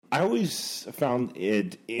I always found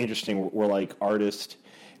it interesting where like artists,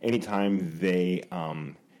 anytime they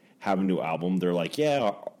have a new album, they're like,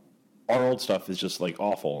 yeah, our old stuff is just like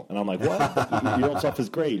awful. And I'm like, what? Your old stuff is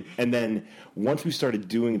great. And then once we started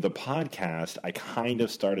doing the podcast, I kind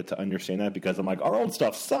of started to understand that because I'm like, our old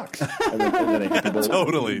stuff sucks. And then I hear people,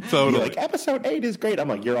 Totally. like, episode 8 is great. I'm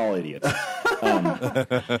like, you're all idiots.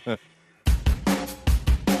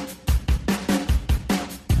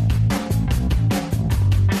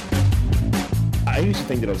 I used to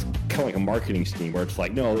think that it was kind of like a marketing scheme where it's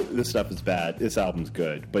like, no, this stuff is bad, this album's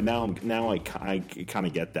good. But now I kind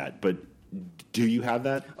of get that. But do you have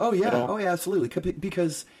that? Oh yeah, absolutely.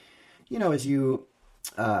 Because as you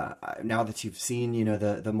now that you've seen,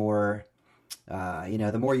 the more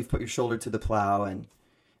the more you've put your shoulder to the plow and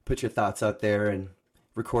put your thoughts out there and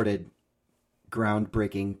recorded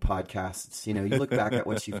groundbreaking podcasts, you look back at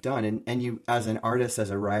what you've done, and you, as an artist,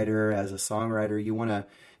 as a writer, as a songwriter, you want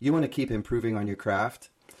to keep improving on your craft.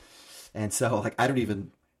 And so, like, I don't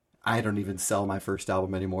even sell my first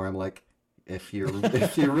album anymore. I'm like, if you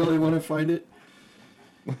really want to find it,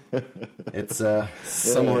 it's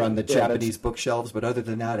somewhere on the Japanese bookshelves. But other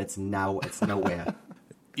than that, it's nowhere.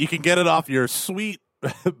 You can get it off your sweet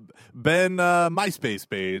Ben MySpace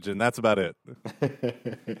page, and that's about it.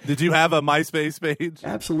 Did you have a MySpace page?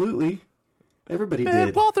 Absolutely. Everybody Ben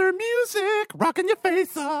did. Walther music, rocking your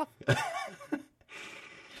face off.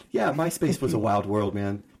 Yeah, MySpace was a wild world,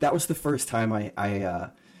 man. That was the first time I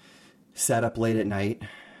sat up late at night,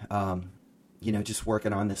 just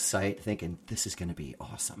working on this site, thinking this is going to be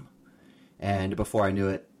awesome. And before I knew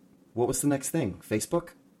it, what was the next thing? Facebook?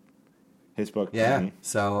 Facebook. Yeah. Mm-hmm.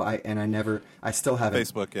 So I still haven't.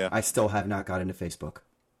 Facebook, yeah. I still have not got into Facebook.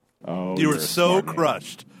 Oh, You were so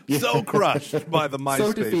crushed. So crushed by the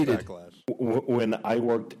MySpace defeated. backlash. When I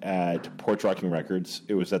worked at Porch Rocking Records,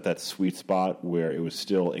 it was at that sweet spot where it was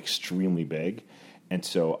still extremely big. And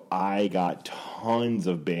so I got tons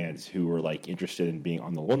of bands who were like interested in being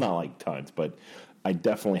on well, not like tons, but I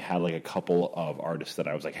definitely had like a couple of artists that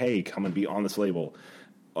I was like, hey, come and be on this label.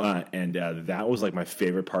 And that was like my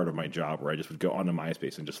favorite part of my job, where I just would go onto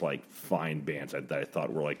MySpace and just like find bands that I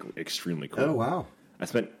thought were like extremely cool. Oh, wow. I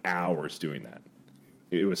spent hours doing that.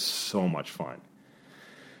 It was so much fun.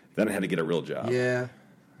 Then I had to get a real job. Yeah.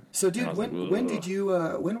 So, dude, like, when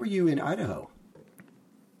were you in Idaho?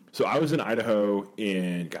 So I was in Idaho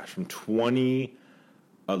from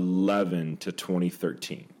 2011 to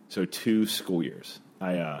 2013. So 2 school years.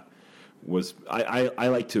 I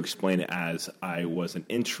like to explain it as I was an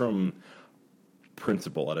interim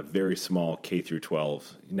principal at a very small K through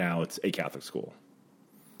 12. Now it's a Catholic school.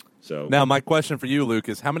 So Now, my question for you, Luke,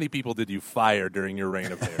 is how many people did you fire during your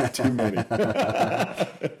reign of terror? too many.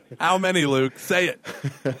 How many, Luke? Say it.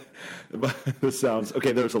 This sounds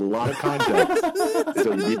okay. There's a lot of context,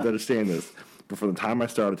 so you need to understand this. But from the time I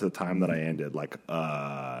started to the time that I ended, like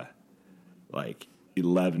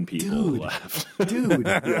 11 people left. Dude.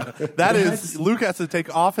 Yeah. That is, Luke has to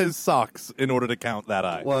take off his socks in order to count that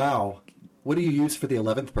eye. Wow. What do you use for the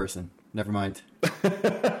 11th person? Never mind.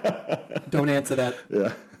 Don't answer that.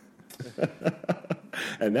 Yeah.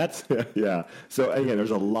 And that's yeah. So again, there's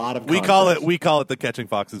a lot of We call it the catching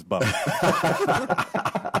foxes bump.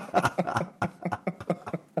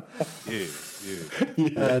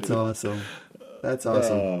 That's awesome. That's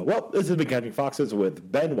awesome. Well, this has been Catching Foxes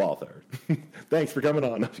with Ben Walther. Thanks for coming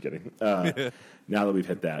on. No, I'm just kidding. Now that we've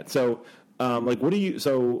hit that, so what do you?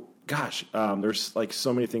 So, gosh, there's like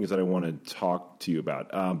so many things that I want to talk to you about.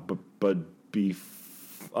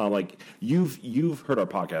 You've heard our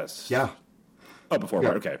podcasts, Yeah. Oh, before. Yeah.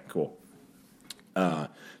 Right? Okay, cool. So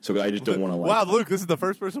I just don't want to Wow, Luke, this is the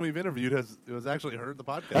first person we've interviewed who has actually heard the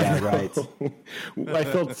podcast. Yeah, right. I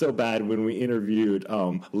felt so bad when we interviewed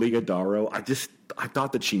Liga Daro. I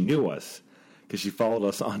thought that she knew us because she followed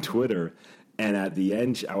us on Twitter. And at the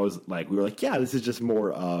end, we were like, yeah, this is just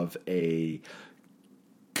more of a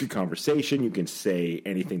good conversation. You can say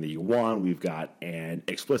anything that you want. We've got an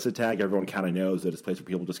explicit tag. Everyone kind of knows that it's a place where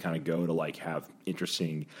people just kind of go to like have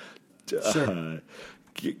interesting,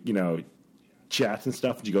 chats and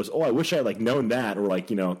stuff. And she goes, oh, I wish I had known that. Or at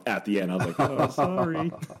the end, I was like, oh,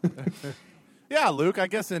 sorry. Yeah, Luke, I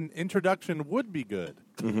guess an introduction would be good.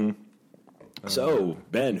 Mm-hmm. So,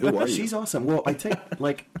 Ben, who are you? She's awesome. Well, I take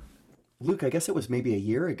Luke, I guess it was maybe a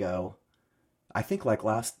year ago. I think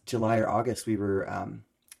last July or August, we were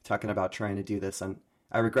talking about trying to do this. And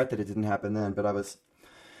I regret that it didn't happen then, but I was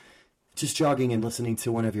just jogging and listening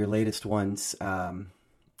to one of your latest ones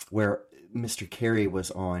where Mr. Carey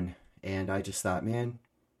was on. And I just thought, man,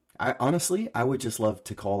 I would just love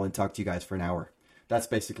to call and talk to you guys for an hour. That's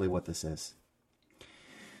basically what this is.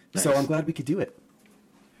 Nice. So I'm glad we could do it.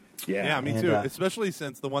 Yeah, me And, too. Especially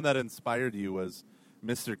since the one that inspired you was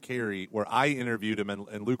Mr. Carey, where I interviewed him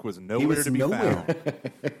and Luke was nowhere was to be nowhere.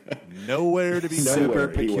 found. Nowhere to be Super found.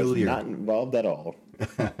 Nowhere. He was peculiar. not involved at all.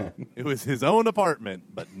 It was his own apartment,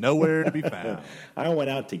 but nowhere to be found. I went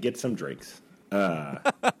out to get some drinks over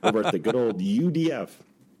at the good old UDF.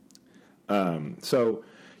 So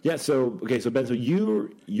Ben, so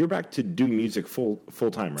you're back to doing music full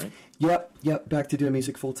time, right? Yep. Back to doing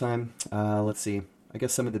music full time. Let's see. I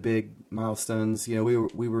guess some of the big milestones. You know,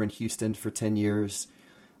 we were in Houston for 10 years.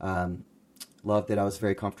 Loved it. I was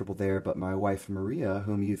very comfortable there. But my wife Maria,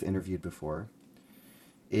 whom you've interviewed before,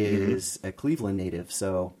 is a Cleveland native.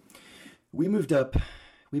 So we moved up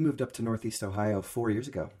to Northeast Ohio 4 years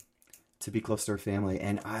ago to be close to our family,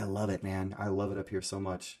 and I love it, man. I love it up here so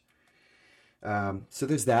much. So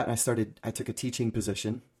there's that. I took a teaching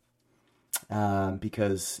position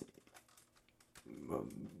because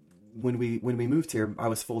when we moved here, I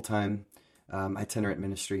was full-time itinerant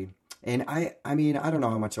ministry. And I mean, I don't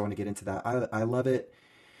know how much I want to get into that. I love it.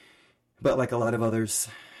 But like a lot of others,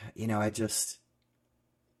 you know,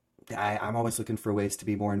 I'm always looking for ways to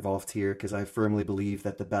be more involved here because I firmly believe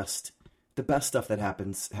that the best stuff that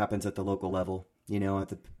happens at the local level, you know, at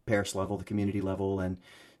the parish level, the community level. And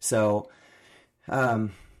so,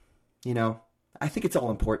 you know, I think it's all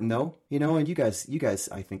important though, you know, and you guys,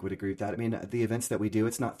 I think would agree with that. I mean, the events that we do,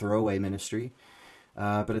 it's not throwaway ministry,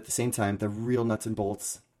 but at the same time, the real nuts and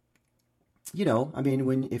bolts, you know, I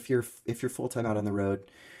mean, if you're full time out on the road,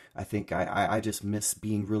 I think I just miss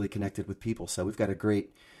being really connected with people. So we've got a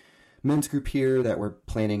great men's group here that we're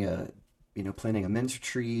planning a men's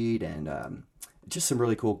retreat and, just some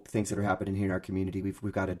really cool things that are happening here in our community. We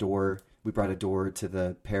brought a door to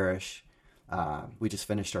the parish. We just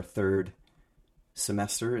finished our third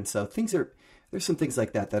semester. And so there's some things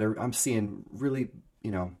like that I'm seeing really,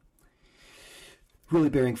 you know, really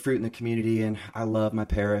bearing fruit in the community. And I love my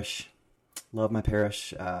parish, love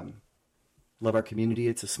our community.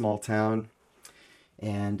 It's a small town.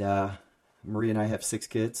 And, Maria and I have 6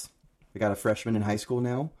 kids. We got a freshman in high school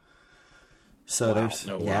now. So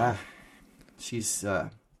wow. She's,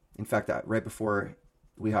 in fact, right before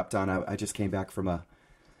we hopped on, I just came back from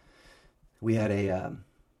we had a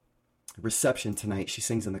reception tonight. She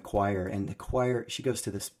sings in the choir, and she goes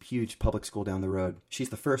to this huge public school down the road. She's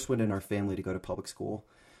the first one in our family to go to public school.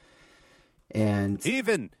 And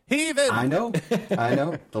Heathen. I know,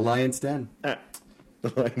 the Lion's Den. The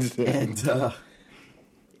Lion's Den.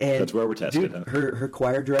 And that's where we're tested. Dude, her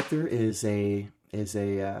choir director is a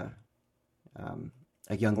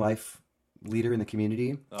Young Life leader in the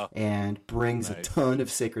community and brings a ton of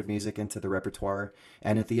sacred music into the repertoire.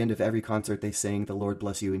 And at the end of every concert, they sing "The Lord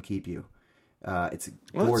Bless You and Keep You." It's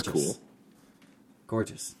gorgeous. That's cool.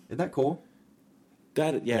 Gorgeous. Isn't that cool?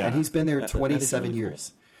 Yeah. And he's been there 27 really years.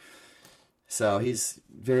 Cool. So he's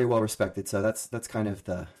very well respected. So that's kind of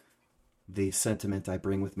the sentiment I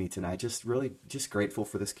bring with me tonight. Just grateful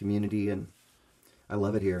for this community, and I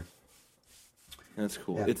love it here. That's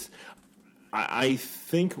cool. Yeah. I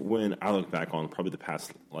think when I look back on probably the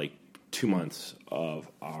past 2 months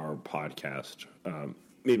of our podcast,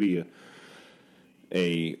 maybe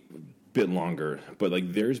a bit longer,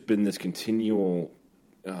 but there's been this continual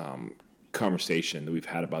conversation that we've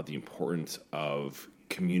had about the importance of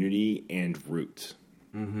community and roots.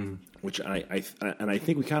 Mm-hmm. Which I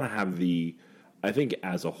think we kind of have I think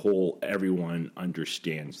as a whole, everyone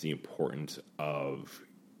understands the importance of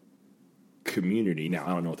community. Now, I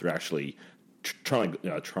don't know if they're actually trying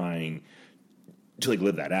to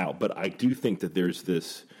live that out, but I do think that there's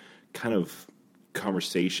this kind of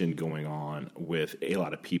conversation going on with a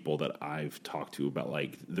lot of people that I've talked to about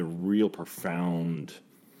the real profound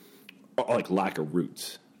lack of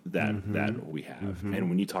roots that we have. Mm-hmm. And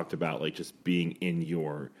when you talked about just being in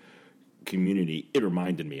your community, it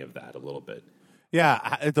reminded me of that a little bit.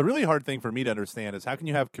 Yeah, the really hard thing for me to understand is how can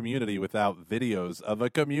you have community without videos of a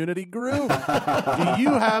community group? Do you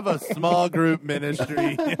have a small group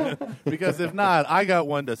ministry? Because if not, I got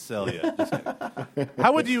one to sell you. Just kidding.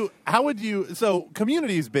 How would you, so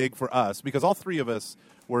community is big for us because all 3 of us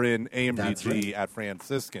were in AMDG at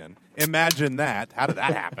Franciscan. Imagine that. How did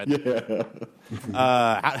that happen?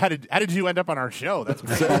 Yeah. How did you end up on our show? That's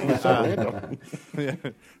great.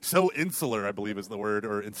 So insular, I believe is the word,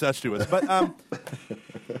 or incestuous. But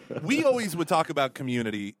we always would talk about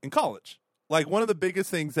community in college. One of the biggest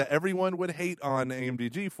things that everyone would hate on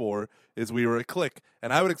AMDG for is we were a clique.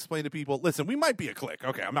 And I would explain to people, listen, we might be a clique.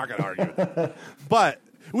 Okay, I'm not going to argue with that. But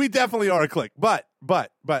we definitely are a clique. But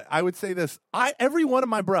I would say this. Every one of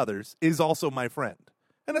my brothers is also my friend.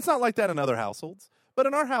 And it's not like that in other households. But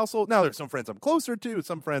in our household, now there's some friends I'm closer to,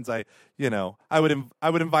 some friends I would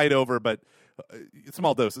invite over, but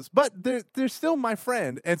small doses. But they're still my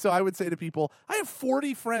friend, and so I would say to people, I have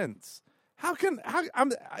 40 friends. Am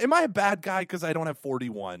I a bad guy because I don't have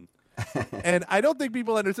 41? And I don't think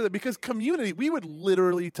people understood that, because community, we would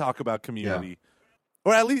literally talk about community.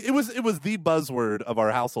 Or at least it was the buzzword of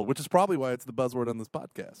our household, which is probably why it's the buzzword on this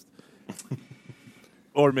podcast.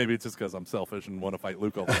 Or maybe it's just because I'm selfish and want to fight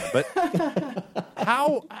Luke all the time. But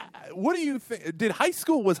what do you think?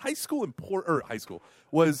 Was high school important? Or high school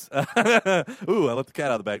was, I let the cat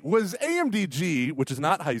out of the bag. Was AMDG, which is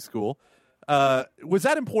not high school, was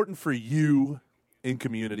that important for you in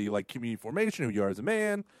community, like community formation, who you are as a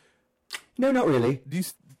man? No, not really.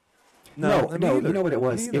 No. You know what it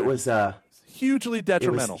was? It was hugely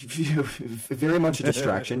detrimental. It was very much a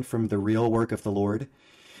distraction from the real work of the Lord.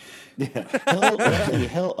 Yeah,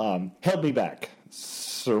 held me back.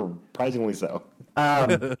 Surprisingly so.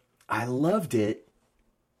 I loved it,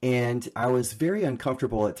 and I was very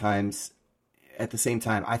uncomfortable at times. At the same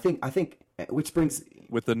time, I think, which brings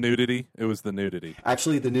with the nudity. It was the nudity.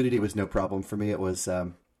 Actually, the nudity was no problem for me. It was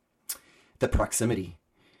the proximity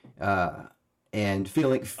and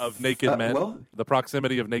feeling of naked men. Well, the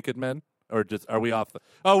proximity of naked men, or just are we off?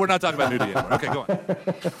 We're not talking about nudity anymore. Okay, go on.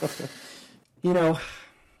 You know,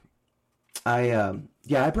 I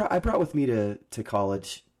brought with me to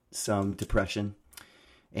college some depression,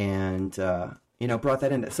 and brought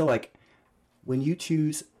that in. So like when you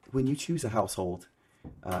choose a household,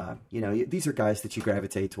 these are guys that you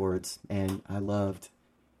gravitate towards, and I loved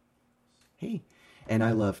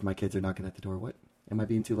my kids are knocking at the door. What? Am I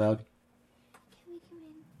being too loud? Can we come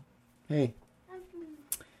in? Hey.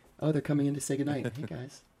 Oh, they're coming in to say goodnight. Hey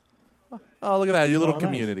guys. Oh, look at that, your little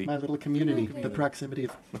community. My little community. The proximity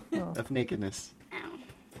of nakedness.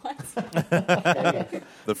 What?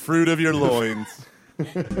 The fruit of your loins.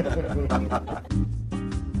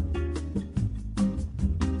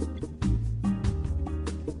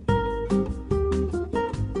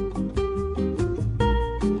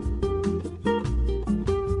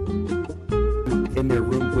 In their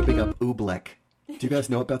room whipping up oobleck. Do you guys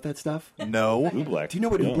know about that stuff? No. Oobleck. Do you know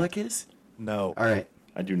what oobleck is? No. All right.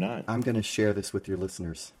 I do not. I'm going to share this with your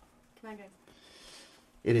listeners. Come on, guys.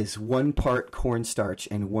 It is 1 part cornstarch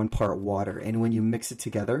and 1 part water, and when you mix it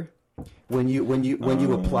together, when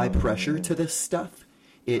you apply pressure to this stuff,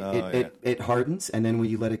 it hardens, and then when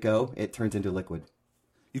you let it go, it turns into liquid.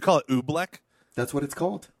 You call it oobleck? That's what it's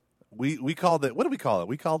called. We called it. What do we call it?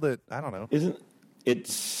 We called it. I don't know. It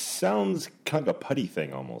sounds kind of a putty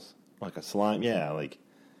thing almost, like a slime. Yeah, like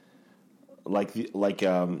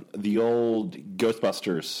the old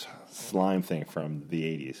Ghostbusters slime thing from the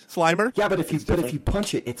 80s. Slimer? Yeah, but if you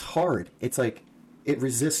punch it, it's hard. It's like it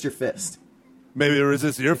resists your fist. Maybe it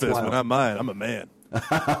resists your fist, wild. but not mine. I'm a man.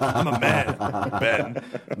 I'm a man, Ben.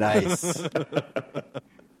 Nice.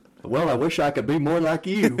 Well, I wish I could be more like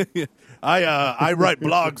you. I write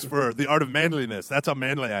blogs for The Art of Manliness. That's how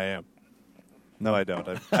manly I am. No, I don't.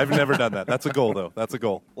 I've never done that. That's a goal, though. That's a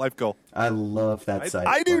goal. Life goal. I love that site.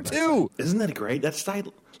 I do, Love that too. Isn't that great? That site,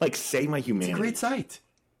 Save My Humanity. It's a great site.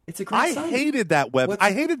 It's a great site. I hated that web. What's-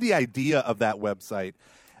 I hated the idea of that website.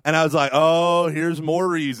 And I was like, oh, here's more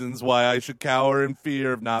reasons why I should cower in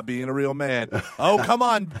fear of not being a real man. Oh, come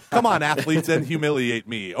on, athletes, and humiliate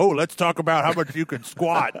me. Oh, let's talk about how much you can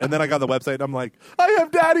squat. And then I got the website, and I'm like, I have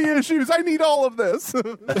daddy issues. I need all of this.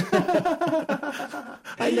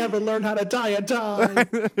 I never learned how to tie a tie.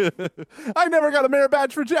 I never got a merit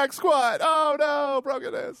badge for jack squat. Oh, no,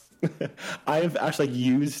 brokenness. I've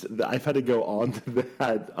actually I've had to go onto the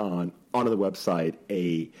website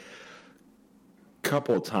a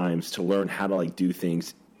couple of times to learn how to do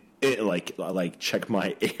things, like check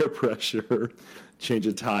my air pressure, change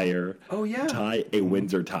a tire. Oh, yeah. Tie a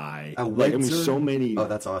Windsor tie. A Windsor? So many. Oh,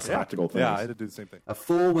 that's awesome. Practical things. Yeah, I had to do the same thing. A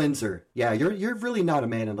full Windsor. Yeah, you're really not a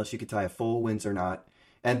man unless you can tie a full Windsor knot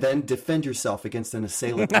and then defend yourself against an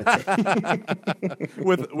assailant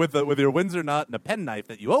with it. with your Windsor knot and a penknife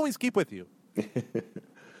that you always keep with you.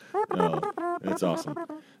 Oh, that's awesome.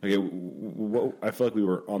 Okay, I feel like we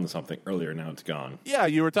were on to something earlier. Now it's gone. Yeah,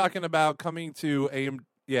 you were talking about coming to AM.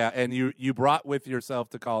 Yeah, and you brought with yourself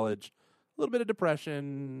to college a little bit of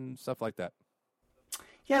depression, stuff like that.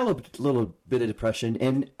 Yeah, a little bit of depression,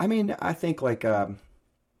 and I mean, I think I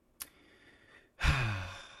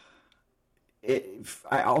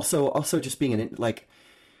also just being an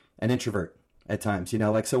introvert at times.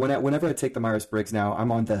 So whenever I take the Myers-Briggs now,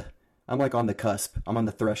 I'm on the cusp. I'm on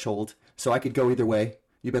the threshold, so I could go either way.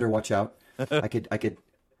 You better watch out.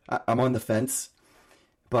 I'm on the fence,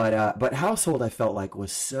 But household, I felt like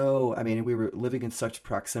was so. I mean, we were living in such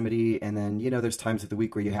proximity, and then there's times of the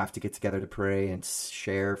week where you have to get together to pray and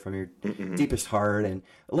share from your deepest heart, and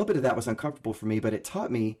a little bit of that was uncomfortable for me. But it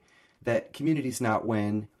taught me that community's not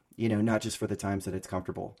when not just for the times that it's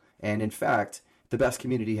comfortable. And in fact, the best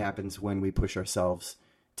community happens when we push ourselves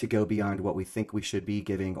to go beyond what we think we should be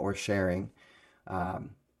giving or sharing,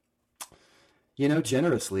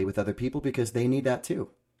 generously with other people because they need that too.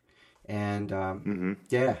 And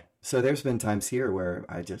yeah, so there's been times here where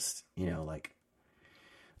I just, like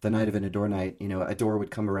the night of an Adore night, a door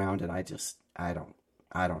would come around and I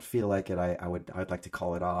don't feel like it. I'd like to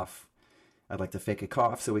call it off. I'd like to fake a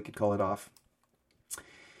cough so we could call it off.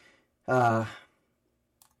 But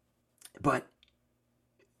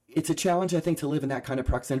it's a challenge, I think, to live in that kind of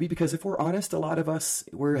proximity because if we're honest, a lot of us,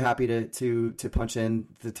 we're happy to punch in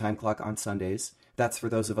the time clock on Sundays. That's for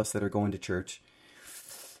those of us that are going to church.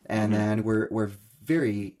 And then we're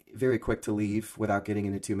very, very quick to leave without getting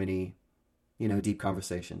into too many, deep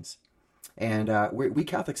conversations. And we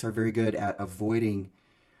Catholics are very good at avoiding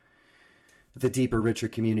the deeper, richer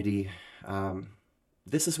community.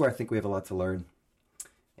 This is where I think we have a lot to learn.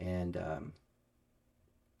 And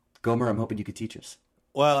Gomer, I'm hoping you could teach us.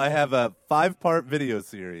 Well, I have a 5-part video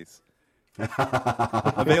series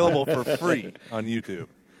available for free on YouTube.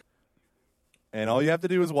 And all you have to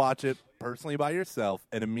do is watch it personally by yourself,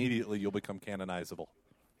 and immediately you'll become canonizable.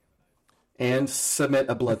 And submit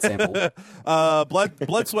a blood sample.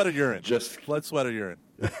 Blood, sweat, or urine. Just blood, sweat, or urine.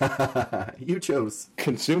 You chose.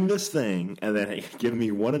 Consume this thing, and then give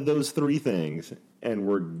me one of those 3 things, and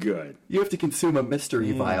we're good. You have to consume a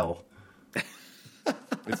mystery vial.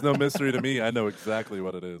 It's no mystery to me. I know exactly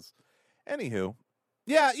what it is. Anywho,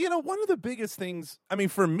 yeah, one of the biggest things,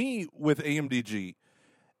 for me with AMDG,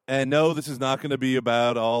 and no, this is not going to be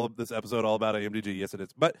about all of this episode, all about AMDG. Yes, it is.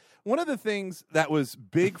 But one of the things that was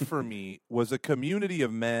big for me was a community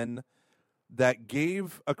of men that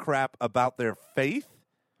gave a crap about their faith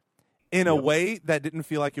in a way that didn't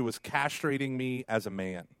feel like it was castrating me as a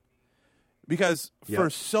man. Because for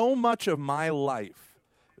so much of my life,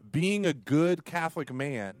 being a good Catholic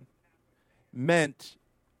man meant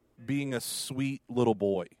being a sweet little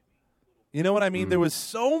boy. You know what I mean? There was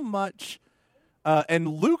so much, and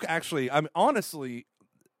Luke actually, honestly,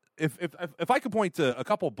 if I could point to a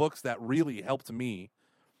couple books that really helped me,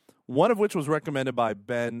 one of which was recommended by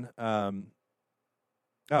Ben,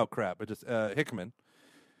 Hickman,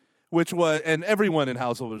 which was, and everyone in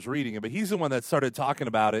household was reading it, but he's the one that started talking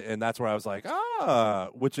about it, and that's where I was like,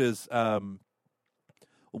 which is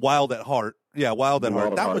Wild at Heart. Yeah, Wild at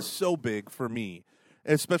Heart. That was so big for me,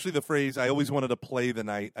 especially the phrase, I always wanted to play the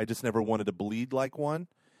night, I just never wanted to bleed like one.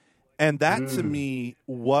 And that, to me,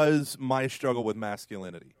 was my struggle with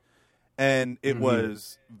masculinity. And it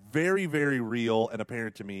was very, very real and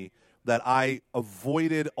apparent to me that I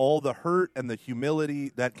avoided all the hurt and the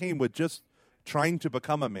humility that came with just trying to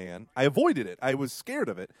become a man. I avoided it. I was scared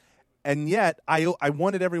of it. And yet, I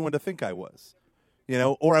wanted everyone to think I was,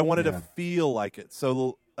 or I wanted to feel like it.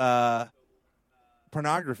 So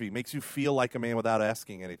pornography makes you feel like a man without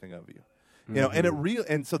asking anything of you.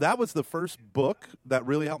 And so that was the first book that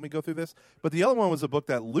really helped me go through this. But the other one was a book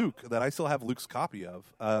that I still have Luke's copy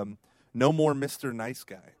of, No More Mr. Nice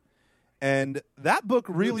Guy. And that book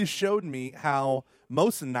really showed me how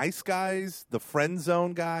most nice guys, the friend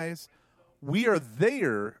zone guys, we are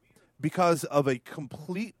there because of a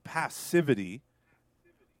complete passivity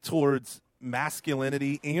towards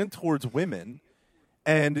masculinity and towards women.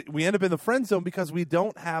 And we end up in the friend zone because we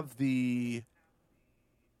don't have the...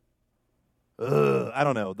 I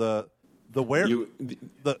don't know, the where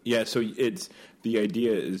so it's the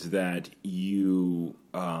idea is that you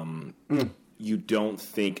you don't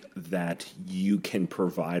think that you can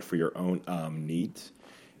provide for your own needs,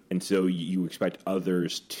 and so you expect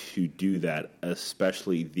others to do that,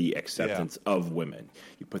 especially the acceptance of women.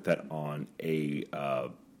 You put that on a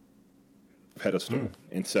pedestal,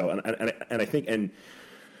 and so and I think, and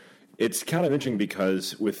it's kind of interesting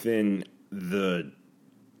because within the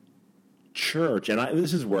church, and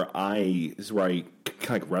this is where I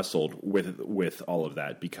kind of wrestled with all of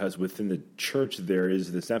that, because within the church there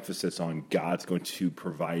is this emphasis on God's going to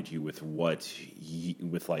provide you with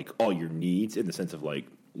with like all your needs, in the sense of like,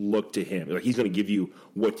 look to Him, like He's going to give you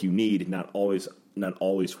what you need, not always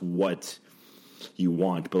what you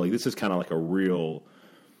want. But like, this is kind of like a real.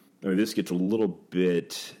 This gets a little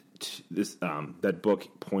bit. That book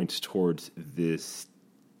points towards this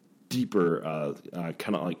deeper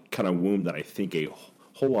kind of wound that I think a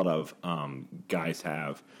whole lot of guys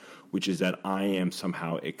have, which is that I am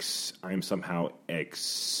somehow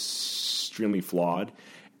extremely flawed,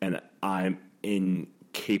 and I'm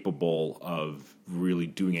capable of really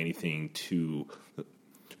doing anything to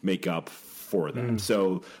make up for them.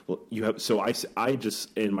 So I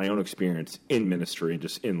just, in my own experience in ministry and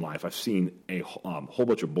just in life, I've seen a whole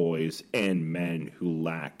bunch of boys and men who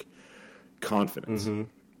lack confidence.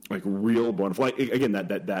 Like real wonderful, like again,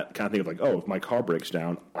 that kind of thing of like, oh, if my car breaks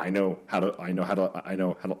down, I know how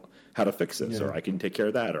to fix this, or I can take care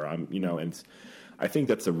of that, or I'm, and I think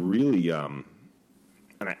that's a really, and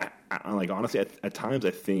I like, honestly, at times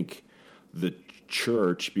I think the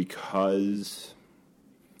church, because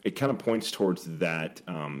it kind of points towards that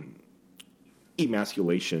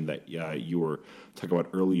emasculation that you were talking about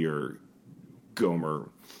earlier, Gomer,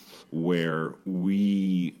 where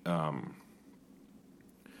we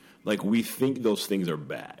we think those things are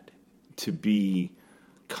bad. To be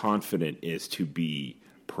confident is to be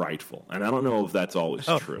prideful, and I don't know if that's always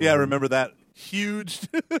true. Yeah, I remember that huge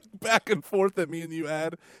back and forth that me and you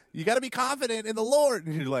had. You got to be confident in the Lord,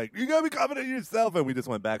 and you're like, you got to be confident in yourself, and we just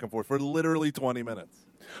went back and forth for literally 20 minutes.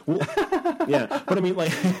 Well, yeah, but I mean,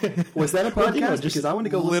 like, was that a podcast? Because I want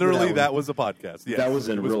to go. Literally, that was a podcast. Yes, that was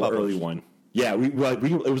a real early one. Yeah, we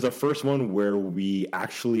it was the first one where we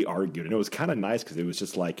actually argued, and it was kind of nice because it was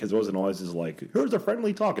just like, because it wasn't always just like, here's a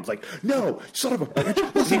friendly talk. It's like, no, son of a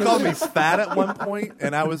bitch. He called me fat at one point,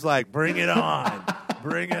 and I was like, bring it on,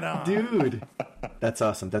 dude. That's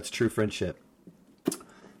awesome. That's true friendship.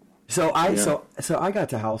 So I got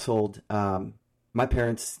to household. My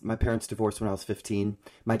parents divorced when I was 15.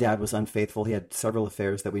 My dad was unfaithful. He had several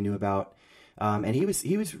affairs that we knew about, and he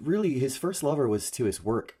was really, his first lover was to his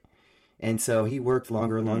work. And so he worked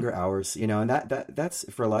longer and longer hours, and that's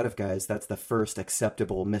for a lot of guys, that's the first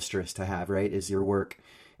acceptable mistress to have, right? Is your work,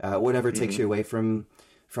 whatever takes you away from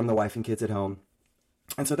the wife and kids at home.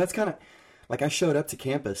 And so that's kind of like, I showed up to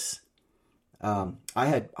campus. I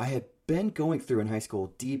had been going through in high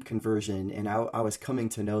school deep conversion, and I was coming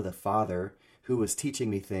to know the Father who was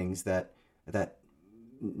teaching me things that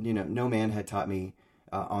no man had taught me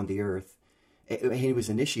on the earth. He was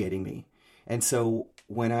initiating me. And so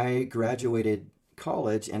when I graduated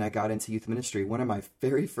college and I got into youth ministry, one of my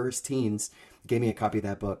very first teens gave me a copy of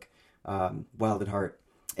that book, Wild at Heart.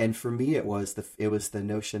 And for me, it was the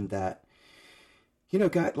notion that,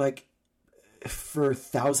 God, like,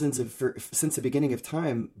 since the beginning of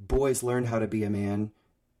time, boys learned how to be a man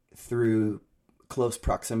through close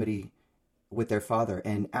proximity with their father,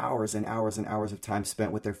 and hours and hours and hours of time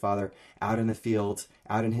spent with their father out in the fields,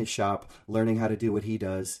 out in his shop, learning how to do what he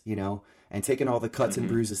does, and taking all the cuts and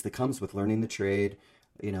bruises that comes with learning the trade,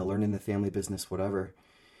 learning the family business, whatever.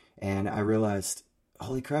 And I realized,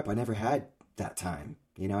 holy crap, I never had that time.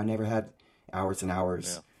 I never had hours and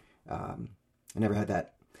hours. Yeah. I never had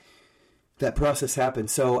that process happen.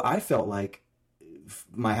 So I felt like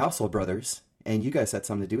my household brothers, and you guys had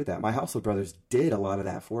something to do with that, my household brothers did a lot of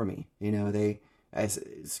that for me. They, as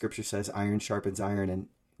Scripture says, iron sharpens iron, and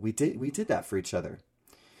we did that for each other.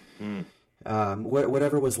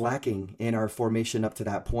 Whatever was lacking in our formation up to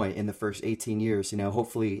that point in the first 18 years,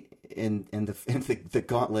 hopefully in the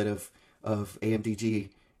gauntlet of AMDG,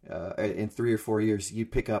 in 3 or 4 years, you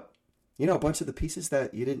pick up, a bunch of the pieces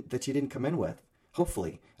that you didn't come in with.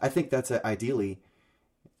 Hopefully, I think that's ideally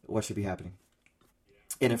what should be happening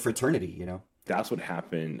in a fraternity. That's what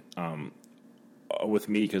happened with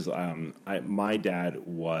me, because my dad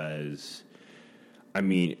was.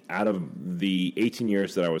 Out of the 18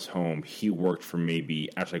 years that I was home, he worked for maybe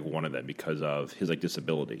actually one of them because of his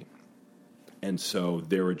disability. And so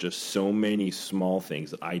there were just so many small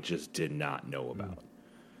things that I just did not know about.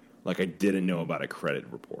 Like, I didn't know about a credit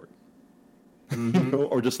report.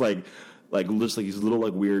 Or just like these little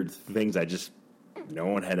weird things no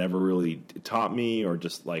one had ever really taught me, or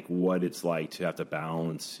just like what it's like to have to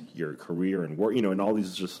balance your career and work, and all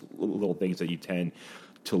these just little things that you tend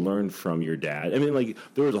to learn from your dad.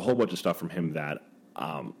 There was a whole bunch of stuff from him that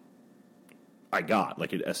I got,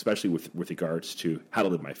 especially with regards to how to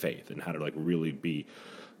live my faith and how to really be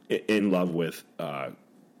in love with,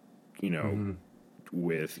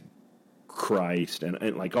 with Christ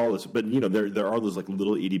and all this. But there are those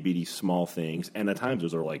little itty bitty small things, and at times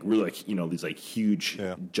those are really these huge,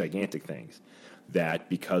 gigantic things that,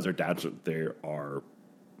 because their dads they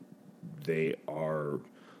are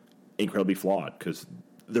incredibly flawed, because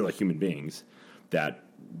they're like human beings, that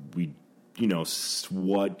we,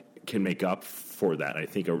 what can make up for that. I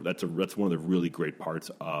think that's one of the really great parts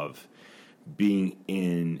of being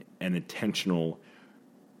in an intentional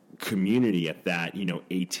community at that,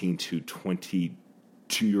 18 to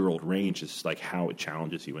 22-year-old range, is how it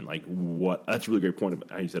challenges you. And that's a really great point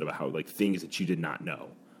about how you said about how things that you did not know,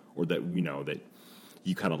 or that, that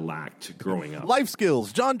you kind of lacked growing up. Life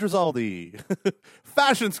skills, John Drizaldi.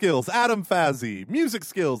 Fashion skills, Adam Fazzi. Music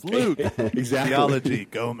skills, Luke. Exactly. Theology,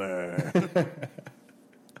 Gomer.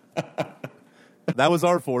 That was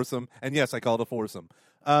our foursome. And yes, I call it a foursome.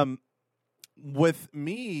 With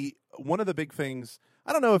me, one of the big things,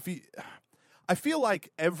 I don't know if you, I feel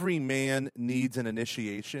like every man needs an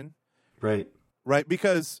initiation. Right. Right?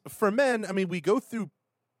 Because for men, I mean, we go through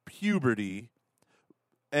puberty,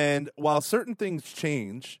 and while certain things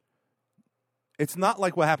change, it's not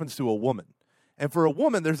like what happens to a woman. And for a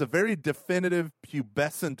woman, there's a very definitive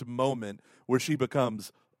pubescent moment where she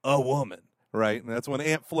becomes a woman, right? And that's when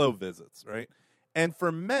Aunt Flo visits, right? And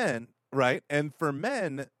for men, right? And for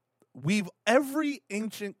men, every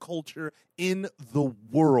ancient culture in the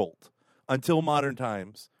world until modern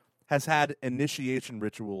times has had initiation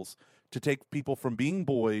rituals to take people from being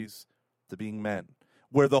boys to being men,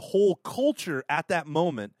 where the whole culture at that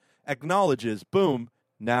moment acknowledges, boom,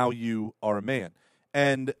 now you are a man.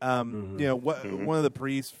 And, one of the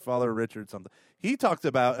priests, Father Richard something, he talked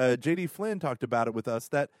about, J.D. Flynn talked about it with us,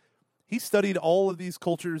 that he studied all of these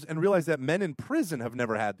cultures and realized that men in prison have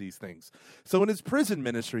never had these things. So in his prison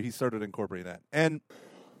ministry, he started incorporating that. And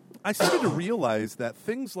I started to realize that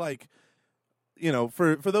things like,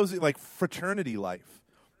 for those like fraternity life,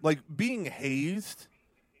 like being hazed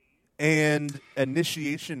and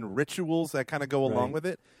initiation rituals that kind of go along with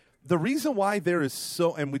it. The reason why there is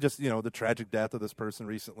and we just, the tragic death of this person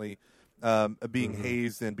recently, being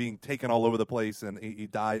hazed and being taken all over the place, and he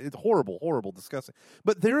died. It's horrible, horrible, disgusting.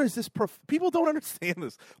 But there is this, people don't understand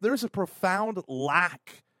this. There is a profound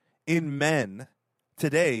lack in men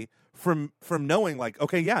today from knowing, like,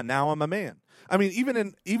 okay, yeah, now I'm a man. I mean, even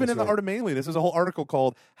in the Art of Manliness, there's a whole article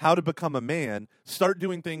called "How to Become a Man." Start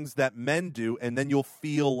doing things that men do, and then you'll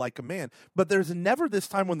feel like a man. But there's never this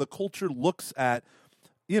time when the culture looks at,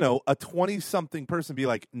 a 20-something person be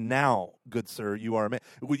like, now, good sir, you are a man.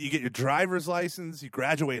 When you get your driver's license, you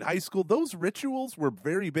graduate high school, those rituals were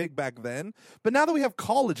very big back then. But now that we have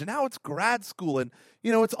college, and now it's grad school, and,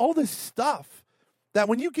 it's all this stuff that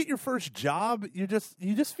when you get your first job, you just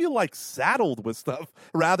feel like saddled with stuff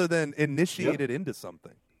rather than initiated into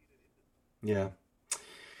something. Yeah.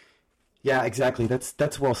 Yeah, exactly.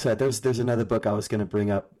 That's well said. There's another book I was going to bring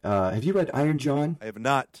up. Have you read Iron John? I have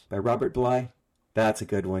not. By Robert Bly? That's a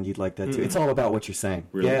good one. You'd like that too. It's all about what you're saying.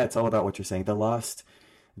 Really? Yeah, it's all about what you're saying. The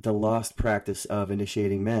lost practice of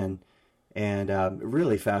initiating men, and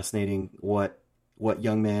really fascinating what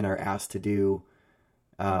young men are asked to do,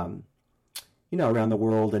 around the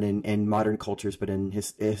world and in modern cultures, but in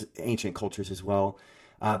his ancient cultures as well.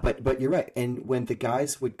 But you're right. And when the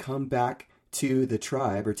guys would come back to the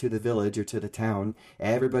tribe or to the village or to the town,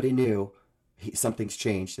 everybody knew something's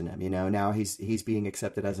changed in him. Now he's being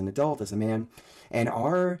accepted as an adult, as a man. And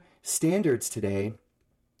our standards today,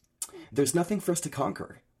 there's nothing for us to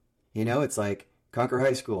conquer. It's like conquer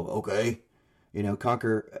high school, okay.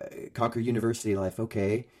 Conquer university life,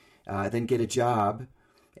 okay. Then get a job.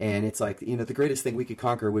 And it's like, the greatest thing we could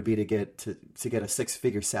conquer would be to get a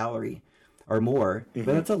 6-figure salary or more. Mm-hmm.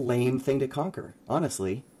 But that's a lame thing to conquer,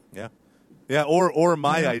 honestly. Yeah. Yeah, or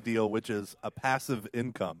my ideal, which is a passive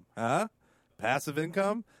income. Huh? Passive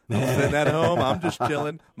income? I'm sitting at home, I'm just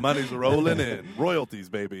chilling, money's rolling in. Royalties,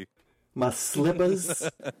 baby. My slippers.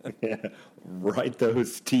 Yeah, write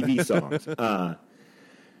those TV songs.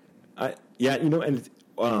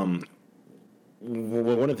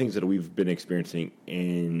 One of the things that we've been experiencing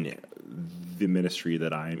in the ministry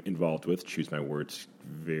that I'm involved with, choose my words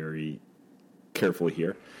very carefully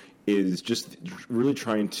here, is just really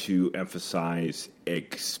trying to emphasize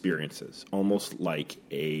experiences, almost like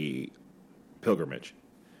a pilgrimage.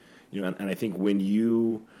 And I think when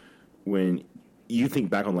you think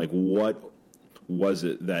back on, like, what was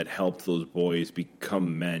it that helped those boys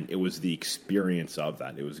become men, it was the experience of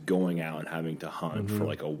that. It was going out and having to hunt for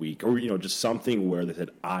like a week, or just something where they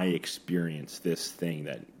said, I experienced this thing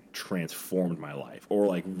that transformed my life, or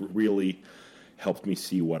like really helped me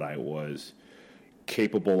see what I was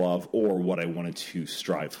capable of or what I wanted to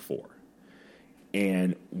strive for.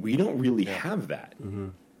 And we don't really have that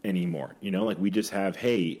anymore. Like we just have,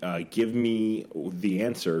 hey, give me the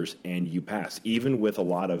answers and you pass. Even with a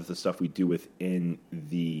lot of the stuff we do within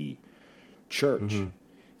the church,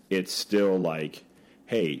 it's still like,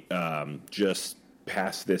 hey, just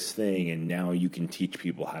pass this thing and now you can teach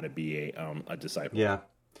people how to be a disciple. Yeah,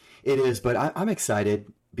 it is. But I'm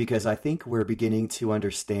excited because I think we're beginning to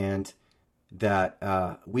understand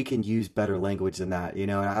that we can use better language than that,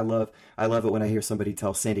 and I love it when I hear somebody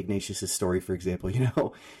tell St. Ignatius' story, for example,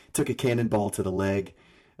 took a cannonball to the leg,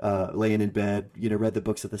 laying in bed, read the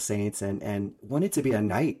books of the saints and wanted to be a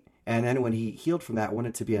knight And then when he healed from that,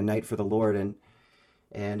 wanted to be a knight for the Lord. And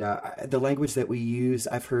the language that we use,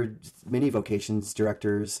 I've heard many vocations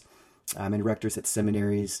directors and rectors at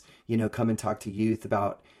seminaries, come and talk to youth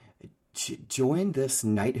about join this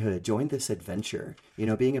knighthood, join this adventure.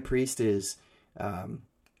 Being a priest is,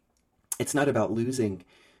 it's not about losing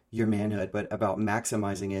your manhood, but about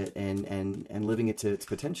maximizing it and living it to its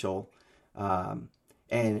potential.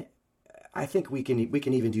 And I think we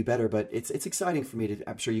can even do better, but it's exciting for me to,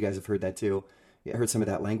 I'm sure you guys have heard that too. I heard some of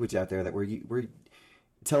that language out there that we're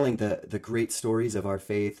telling the great stories of our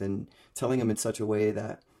faith and telling them in such a way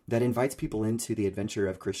that invites people into the adventure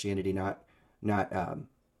of Christianity, not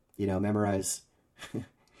memorize.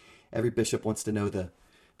 Every bishop wants to know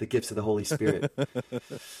the gifts of the Holy Spirit.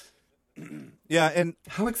 Yeah, and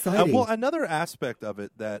how exciting! Well, another aspect of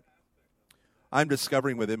it that I'm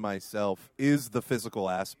discovering within myself is the physical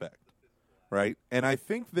aspect, right? And I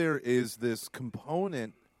think there is this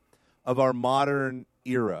component of our modern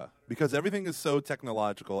era because everything is so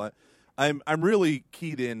technological. I'm really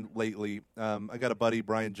keyed in lately. I got a buddy,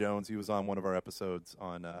 Brian Jones. He was on one of our episodes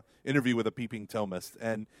on Interview with a Peeping Thomist,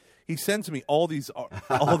 and he sends me all these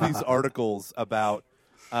articles about.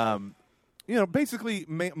 Basically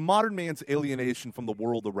modern man's alienation from the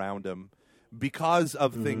world around him because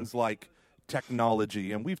of things like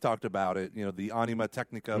technology. And we've talked about it, the anima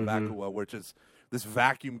technica vacua, which is this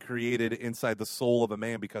vacuum created inside the soul of a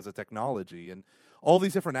man because of technology and all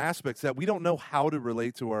these different aspects that we don't know how to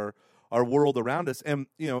relate to our world around us. And,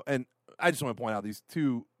 and I just want to point out these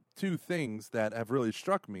two things that have really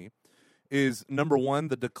struck me is number one,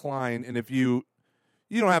 the decline. And if you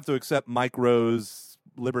don't have to accept Mike Rowe's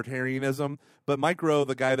libertarianism, but Mike Rowe,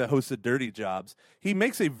 the guy that hosted Dirty Jobs, he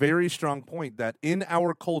makes a very strong point that in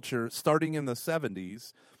our culture, starting in the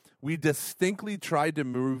 70s, we distinctly tried to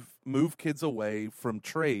move kids away from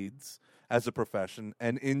trades as a profession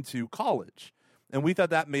and into college. And we thought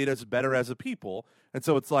that made us better as a people. And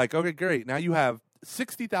so it's like, okay, great. Now you have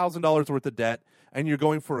 $60,000 worth of debt and you're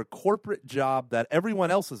going for a corporate job that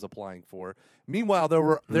everyone else is applying for. Meanwhile,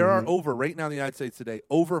 there are over, right now in the United States today,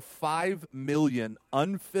 over 5 million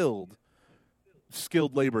unfilled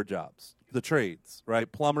skilled labor jobs, the trades, right?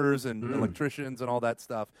 Plumbers and electricians and all that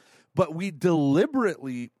stuff. But we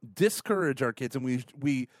deliberately discourage our kids, and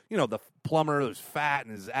we the plumber who's fat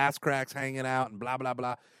and his ass cracks hanging out and blah, blah,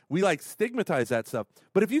 blah. We stigmatize that stuff.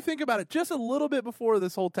 But if you think about it, just a little bit before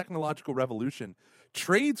this whole technological revolution,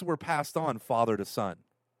 trades were passed on father to son.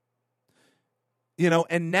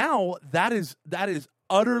 And now that is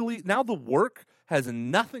utterly, now the work has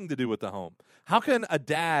nothing to do with the home. How can a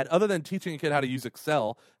dad, other than teaching a kid how to use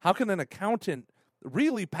Excel, how can an accountant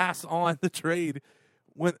really pass on the trade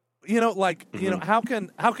when, how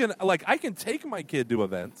can I can take my kid to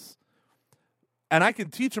events and I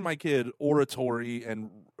can teach my kid oratory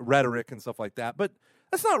and rhetoric and stuff like that, but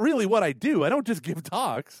that's not really what I do. I don't just give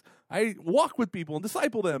talks. I walk with people and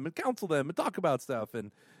disciple them and counsel them and talk about stuff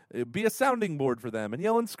and be a sounding board for them and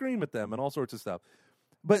yell and scream at them and all sorts of stuff.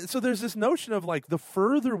 But so there's this notion of the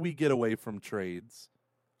further we get away from trades,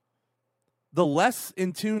 the less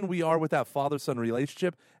in tune we are with that father-son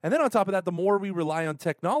relationship. And then on top of that, the more we rely on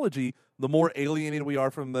technology, the more alienated we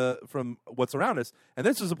are from what's around us. And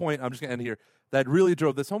this is a point, I'm just going to end here, that really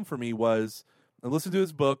drove this home for me was, I listened to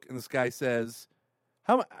his book, and this guy says,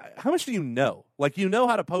 how much do you know? You know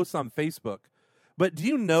how to post on Facebook, but do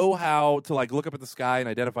you know how to look up at the sky and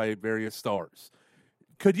identify various stars?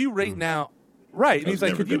 Could you rate now? Right. And he's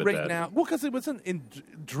like, could you rate now? Well, because it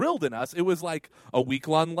wasn't drilled in us. It was like a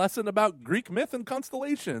week-long lesson about Greek myth and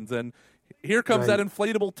constellations. And here comes that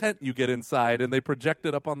inflatable tent you get inside, and they project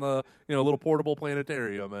it up on the little portable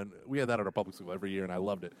planetarium. And we had that at our public school every year, and I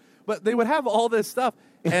loved it. But they would have all this stuff.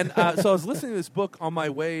 And so I was listening to this book on my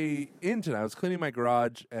way in tonight. I was cleaning my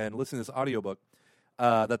garage and listening to this audiobook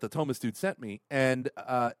that the Thomist dude sent me. And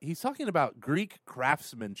he's talking about Greek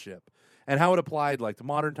craftsmanship and how it applied to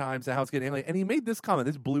modern times and how it's getting alien. And he made this comment.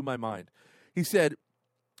 This blew my mind. He said,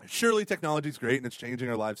 surely technology is great and it's changing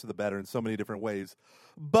our lives for the better in so many different ways.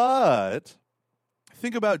 But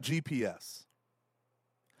think about GPS.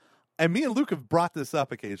 And me and Luke have brought this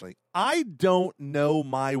up occasionally. I don't know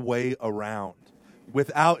my way around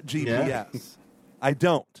without GPS. Yeah. I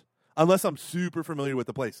don't. Unless I'm super familiar with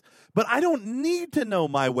the place. But I don't need to know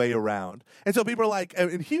my way around. And so people are like,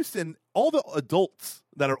 in Houston, all the adults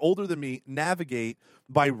that are older than me navigate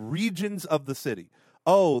by regions of the city.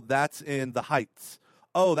 Oh, that's in the Heights.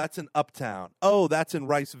 Oh, that's in Uptown. Oh, that's in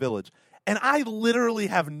Rice Village. And I literally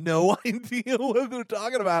have no idea what they're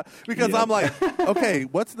talking about because I'm like, okay,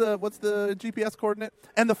 what's the GPS coordinate?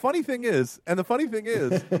 And the funny thing is,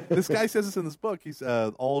 this guy says this in this book. He's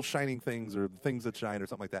all shining things or things that shine or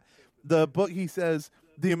something like that. The book, he says,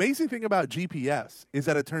 the amazing thing about GPS is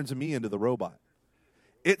that it turns me into the robot.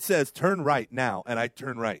 It says turn right now, and I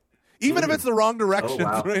turn right. Even if it's the wrong direction,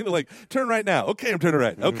 right? Like, turn right now. Okay, I'm turning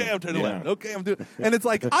right. Okay, I'm turning left. Okay, I'm doing. And it's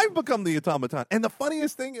like I've become the automaton. And the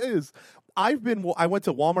funniest thing is, I went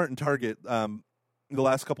to Walmart and Target the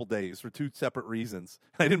last couple days for two separate reasons.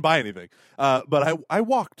 I didn't buy anything, but I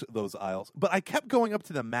walked those aisles. But I kept going up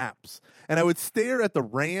to the maps, and I would stare at the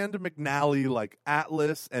Rand McNally like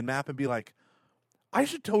atlas and map and be like, I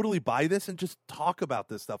should totally buy this and just talk about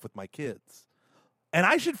this stuff with my kids. And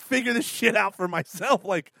I should figure this shit out for myself.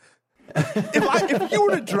 Like, if you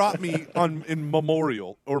were to drop me in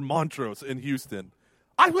Memorial or Montrose in Houston,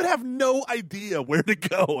 I would have no idea where to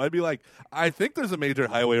go. I'd be like, I think there's a major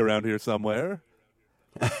highway around here somewhere.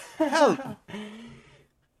 Hell,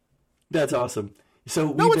 That's awesome.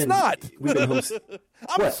 So no, it's not. We've been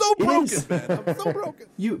I'm so broken, man. I'm so broken.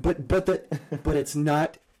 But it's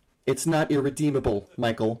not irredeemable,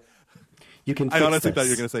 Michael. You can. I honestly thought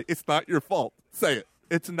you were going to say it's not your fault. Say it.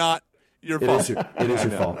 It's not your fault. It is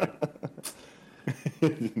your fault.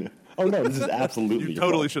 Oh no, this is absolutely. You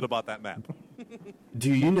totally should have bought that map.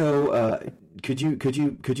 Do you know? Could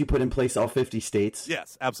you put in place all 50 states?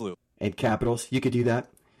 Yes, absolutely. And capitals? You could do that.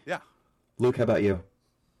 Yeah. Luke, how about you?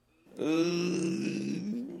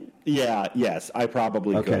 Yes, I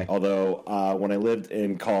probably Okay. could. Although when I lived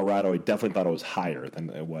in Colorado, I definitely thought it was higher than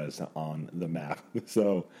it was on the map.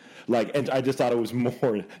 So, and I just thought it was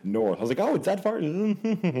more north. I was like, oh, it's that far?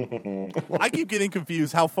 I keep getting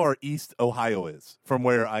confused how far east Ohio is from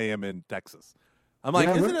where I am in Texas. I'm like,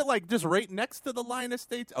 isn't it like just right next to the line of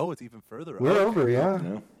states? Oh, it's even further. We're over, yeah.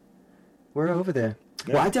 No. We're over there.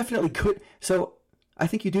 Yeah. Well, I definitely could. So I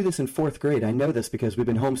think you do this in 4th grade. I know this because we've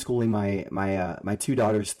been homeschooling my two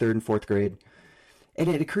daughters, 3rd and 4th grade. And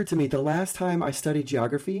it occurred to me the last time I studied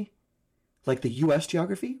geography, like the U.S.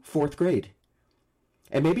 geography, 4th grade.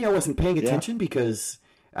 And maybe I wasn't paying attention because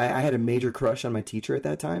I had a major crush on my teacher at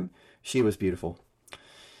that time. She was beautiful.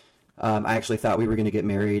 I actually thought we were going to get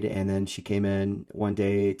married, and then she came in one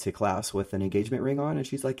day to class with an engagement ring on, and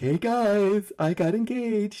she's like, hey, guys, I got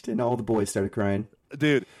engaged. And all the boys started crying.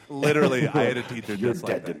 Dude, literally, I had a teacher You're just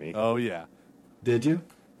like dead that. to me. Oh, yeah. Did you?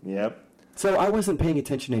 Yep. So I wasn't paying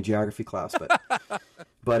attention in geography class,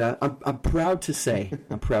 but I'm proud to say,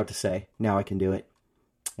 now I can do it.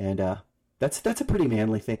 And that's a pretty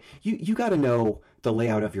manly thing. You got to know the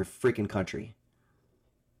layout of your freaking country.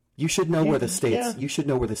 You should know where the states. Yeah. You should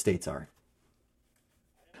know where the states are.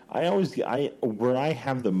 Where I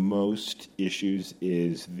have the most issues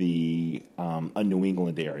is the a New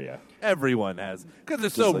England area. Everyone has. Because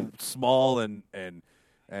it's so small and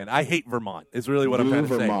I hate Vermont is really what I'm trying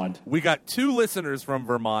to Vermont. say. We got 2 listeners from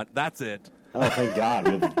Vermont. That's it. Oh, thank God.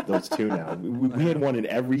 We have those 2 now. We had one in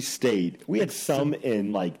every state. We had some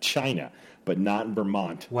in, China, but not in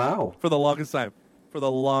Vermont. Wow. For the longest time.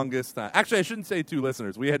 Actually, I shouldn't say 2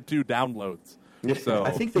 listeners. We had 2 downloads. So I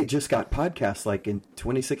think they just got podcasts in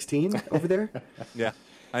 2016 over there. Yeah,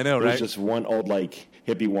 I know, There's right? just one old,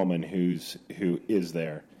 hippie woman who is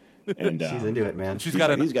there. And She's into it, man. She's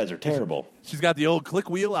got these guys are terrible. She's got the old click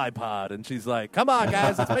wheel iPod, and she's like, "Come on,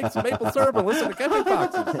 guys, let's make some maple syrup and listen to Country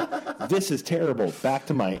Foxes." This is terrible. Back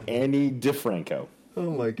to my Annie DeFranco. Oh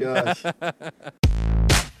my gosh.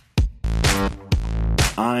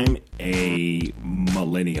 I'm a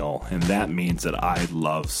millennial, and that means that I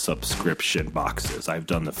love subscription boxes. I've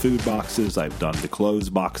done the food boxes, I've done the clothes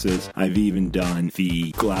boxes, I've even done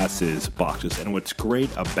the glasses boxes. And what's great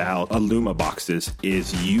about Illuma boxes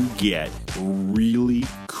is you get really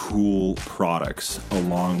cool products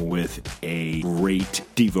along with a great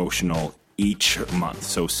devotional each month.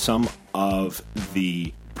 So some of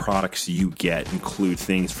the products you get include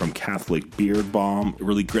things from Catholic Beard Balm,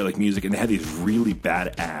 really great music, and they had these really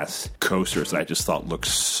badass coasters that I just thought looked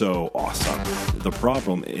so awesome. The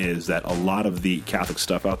problem is that a lot of the Catholic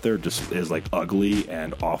stuff out there just is ugly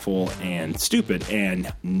and awful and stupid,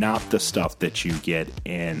 and not the stuff that you get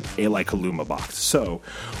in a Illuma box. So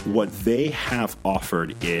what they have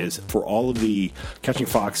offered is for all of the Catching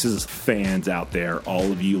Foxes fans out there,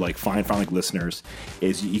 all of you fine listeners,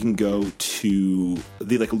 is you can go to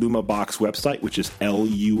the Like Lumabox website, which is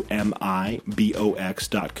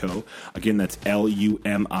lumibox.co. Again, that's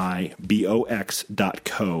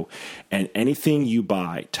lumibox.co. And anything you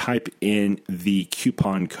buy, type in the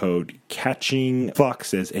coupon code Catching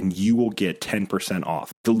Foxes, and you will get 10%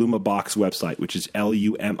 off. The Lumabox website, which is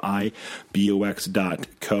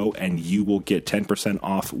lumibox.co, and you will get 10%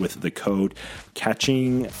 off with the code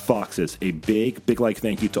Catching Foxes. A big like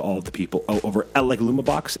thank you to all of the people over at like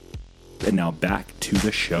Lumabox. And now back to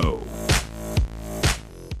the show.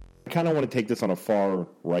 I kind of want to take this on a far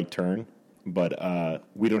right turn, but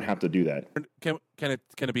we don't have to do that. Can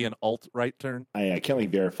it be an alt-right turn? I can't really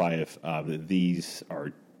verify if these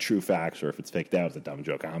are true facts or if it's fake. That was a dumb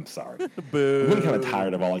joke. I'm sorry. Boo. I'm getting kind of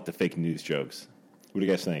tired of all like the fake news jokes. What do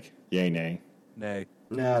you guys think? Yay, nay? Nay.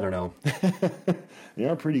 No, I don't know. They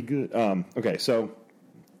are pretty good. Okay, so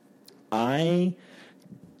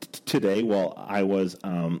today, while I was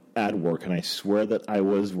at work, and I swear that I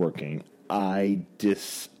was working, I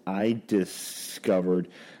discovered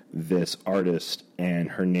this artist, and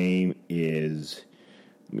her name is,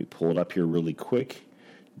 let me pull it up here really quick.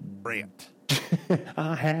 Brant.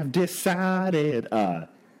 I have decided.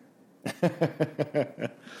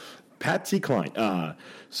 Patsy Cline.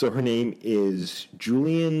 So her name is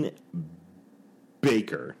Julian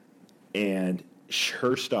Baker, and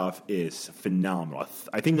her stuff is phenomenal.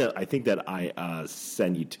 I think that I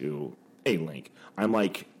send you to a link. I'm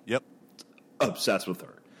like obsessed with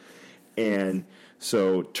her. And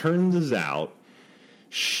so turns out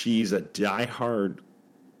she's a diehard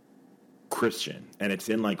Christian, and it's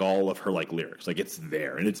in like all of her like lyrics. Like it's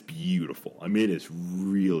there and it's beautiful. I mean, it is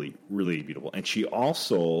really, really beautiful. And she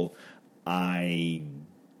also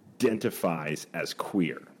identifies as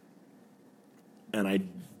queer. And I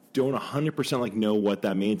don't 100% like know what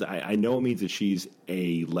that means. I know it means that she's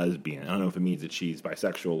a lesbian. I don't know if it means that she's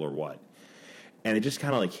bisexual or what. And it just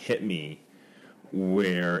kind of like hit me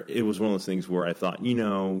where it was one of those things where I thought,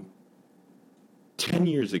 10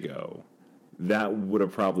 years ago, that would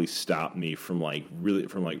have probably stopped me from really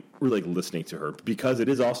listening to her, because that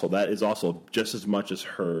is also just as much as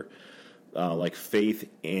her like faith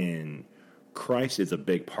in Christ is a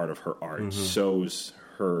big part of her art. Mm-hmm. So's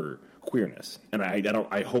her queerness, and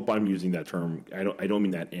I hope I'm using that term. I don't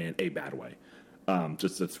mean that in a bad way.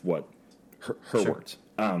 Just that's what her sure. words.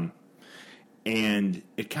 And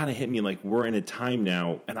it kind of hit me like we're in a time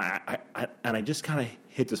now, and I just kind of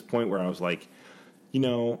hit this point where I was like,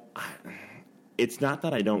 it's not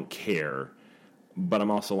that I don't care, but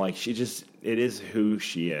I'm also like, it is who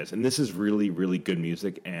she is, and this is really, really good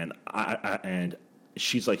music, and and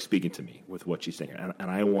she's like speaking to me with what she's saying, and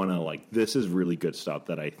I want to like, this is really good stuff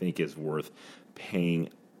that I think is worth paying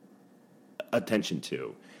attention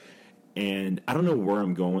to. And I don't know where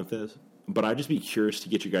I'm going with this, but I'd just be curious to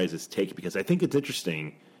get you guys' take, because I think it's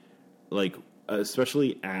interesting, like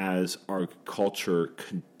especially as our culture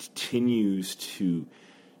continues to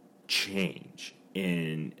change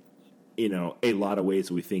in a lot of ways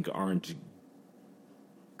that we think aren't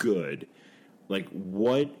good. Like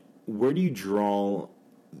where do you draw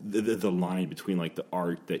the line between like the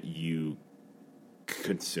art that you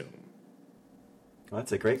consume? Well,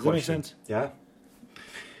 that's a great Does that question. make sense? Yeah.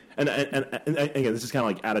 And again, this is kind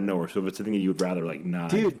of like out of nowhere. So if it's something that you would rather like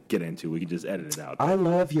not get into, we can just edit it out. I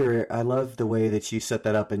love the way that you set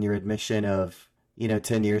that up in your admission of,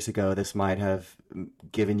 10 years ago, this might have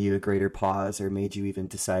given you a greater pause or made you even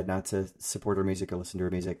decide not to support her music or listen to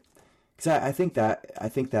her music. Because I think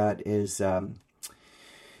that is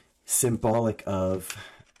symbolic of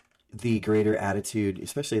the greater attitude,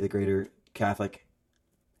 especially the greater Catholic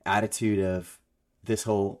attitude of this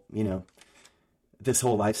whole, this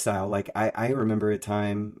whole lifestyle. Like I remember a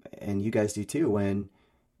time, and you guys do too, when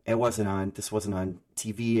this wasn't on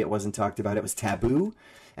TV, it wasn't talked about, it was taboo.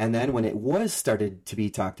 And then when it was started to be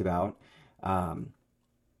talked about,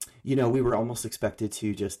 we were almost expected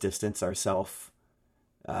to just distance ourselves,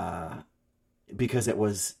 because it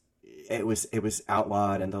was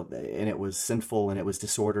outlawed and it was sinful and it was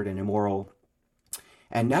disordered and immoral.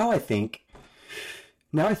 And now I think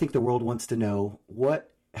the world wants to know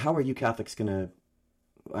how are you Catholics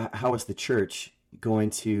how is the church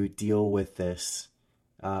going to deal with this?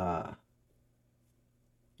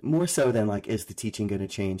 More so than like, is the teaching going to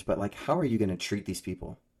change? But like, how are you going to treat these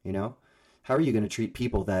people? How are you going to treat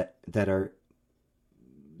people that are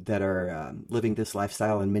living this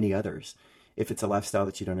lifestyle and many others, if it's a lifestyle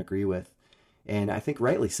that you don't agree with? And I think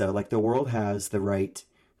rightly so. Like, the world has the right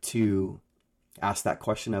to ask that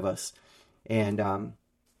question of us. And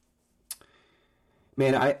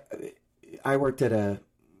man, I worked at a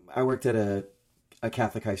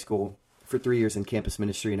Catholic high school for 3 years in campus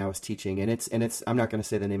ministry, and I was teaching, and it's I'm not going to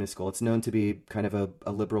say the name of the school. It's known to be kind of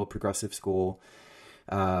a liberal progressive school.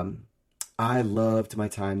 I loved my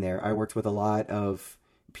time there. I worked with a lot of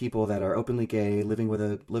people that are openly gay, living with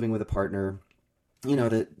a partner,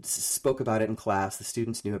 that spoke about it in class. The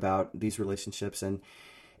students knew about these relationships, and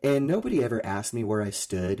nobody ever asked me where I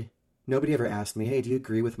stood. Nobody ever asked me, hey, do you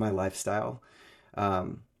agree with my lifestyle?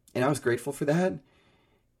 And I was grateful for that.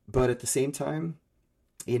 But at the same time,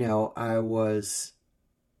 I was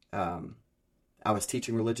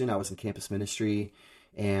teaching religion. I was in campus ministry,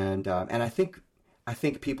 and I think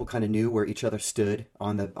people kind of knew where each other stood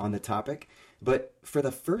on the topic. But for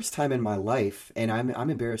the first time in my life, and I'm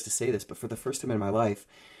embarrassed to say this, but for the first time in my life,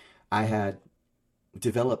 I had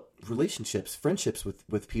developed friendships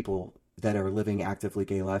with people that are living actively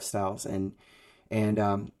gay lifestyles, and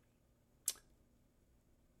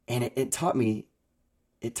it taught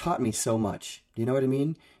me so much. You know what I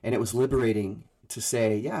mean? And it was liberating to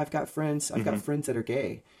say, yeah, I've got friends that are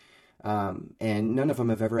gay. And none of them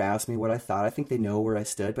have ever asked me what I thought. I think they know where I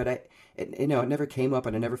stood, but it never came up,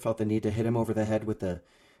 and I never felt the need to hit him over the head with the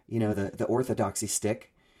orthodoxy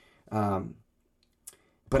stick.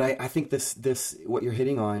 But I think this what you're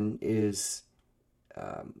hitting on is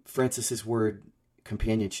Francis's word,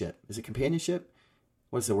 companionship. Is it companionship?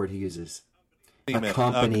 What's the word he uses?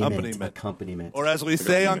 Accompaniment. Or as we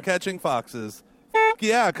say on Catching Foxes,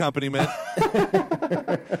 yeah, accompaniment.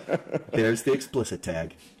 There's the explicit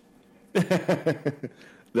tag. That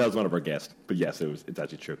was one of our guests, but yes, it's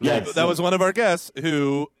actually true. Yeah, that was one of our guests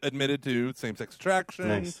who admitted to same-sex attraction,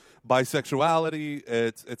 Nice. bisexuality.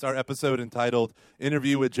 It's our episode entitled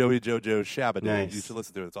 "Interview with Joey Jojo Shabadoo." Nice. You should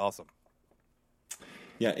listen to it. It's awesome.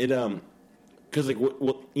 Yeah, because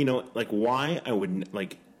why I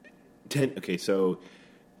wouldn't 10. Okay, so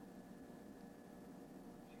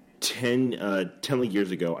 10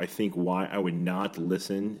 years ago, I think why I would not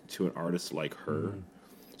listen to an artist like her. Mm-hmm.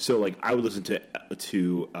 So, I would listen to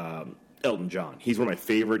Elton John. He's one of my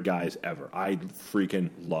favorite guys ever. I freaking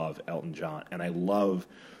love Elton John, and I love,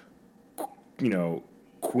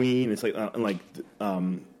 Queen. It's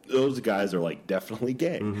those guys are definitely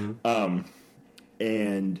gay. Mm-hmm.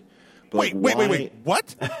 Wait,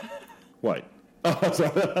 what? What? Oh,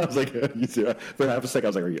 sorry. I was like, are you serious? For half a second, I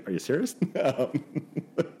was like, are you serious?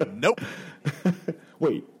 Nope.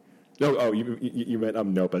 Wait. No. Oh, you meant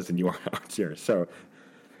nope, as in you aren't serious. So.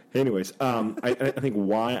 Anyways, I think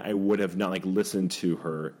why I would have not listened to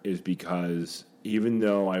her is because even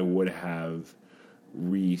though I would have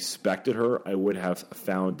respected her, I would have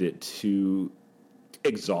found it too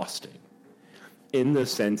exhausting. In the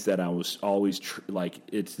sense that I was always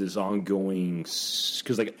it's this ongoing,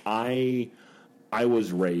 because I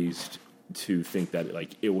was raised to think that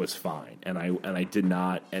it was fine, and I did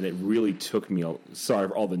not, and it really took me. Sorry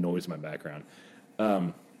for all the noise in my background.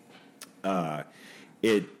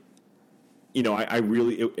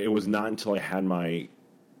 It was not until I had my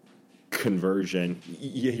conversion.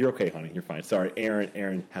 You're okay, honey. You're fine. Sorry,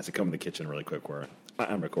 Aaron has to come in the kitchen really quick where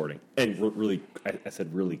I'm recording. And really, I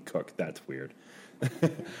said really cook. That's weird.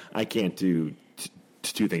 I can't do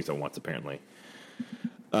two things at once, apparently.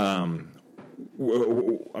 I'm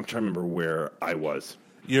trying to remember where I was.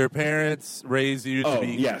 Your parents raised you to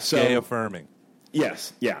be gay affirming.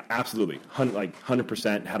 Yes, yeah, absolutely.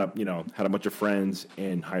 100% had a bunch of friends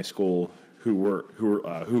in high school who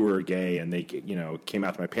were gay, and they came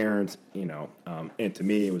out to my parents, and to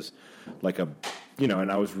me it was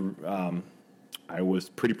and I was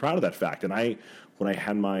pretty proud of that fact. And when I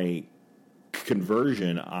had my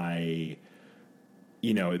conversion,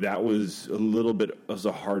 that was a little bit of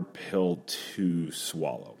a hard pill to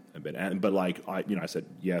swallow a bit. I said,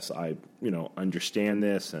 yes, I understand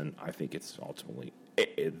this, and I think it's ultimately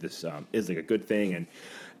this is a good thing,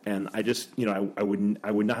 and I just I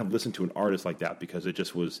would not have listened to an artist like that because it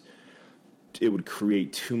would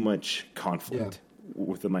create too much conflict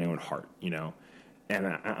within my own heart, And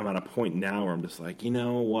I'm at a point now where I'm just like, you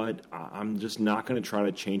know what? I'm just not going to try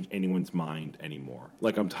to change anyone's mind anymore.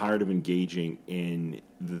 I'm tired of engaging in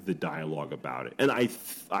the dialogue about it, and I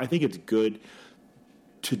think it's good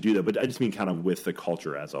to do that, but I just mean kind of with the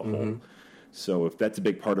culture as a whole. So if that's a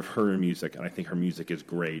big part of her music, and I think her music is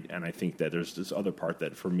great, and I think that there's this other part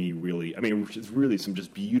that for me really, it's really some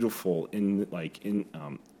just beautiful insights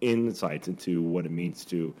into what it means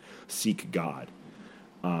to seek God.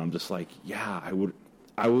 I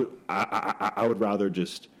would rather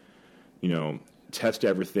just, test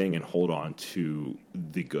everything and hold on to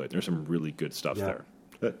the good. There's some really good stuff there.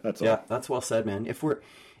 That's all. Yeah, that's well said, man. If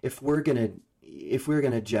we're gonna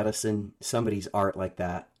jettison somebody's art like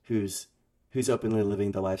that, who's openly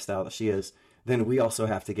living the lifestyle that she is, then we also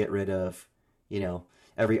have to get rid of,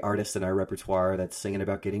 every artist in our repertoire that's singing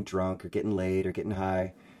about getting drunk or getting laid or getting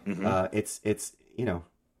high. Mm-hmm.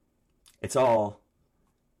 It's all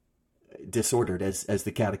disordered, as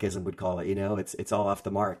the Catechism would call it. It's all off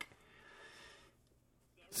the mark.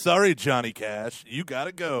 Sorry, Johnny Cash, you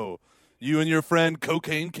gotta go. You and your friend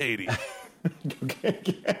Cocaine Katie.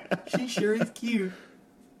 She sure is cute.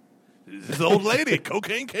 This old lady,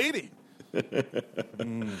 Cocaine Katie.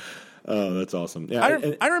 Oh, that's awesome.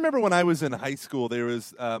 Yeah, I remember when I was in high school, there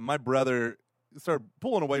was my brother started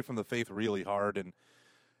pulling away from the faith really hard, and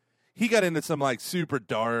he got into some like super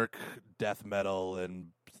dark death metal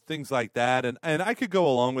and things like that, and I could go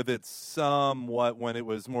along with it somewhat when it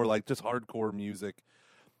was more like just hardcore music.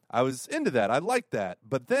 I was into that. I liked that.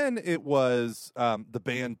 But then it was the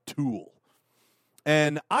band Tool.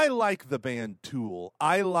 And I like the band Tool.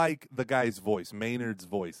 I like the guy's voice, Maynard's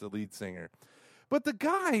voice, the lead singer. But the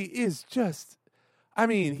guy is just,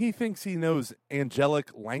 he thinks he knows angelic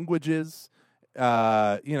languages. He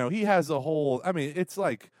has a whole, it's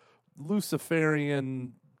like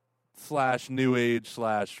Luciferian / New Age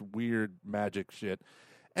 / weird magic shit.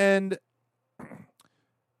 And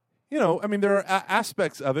there are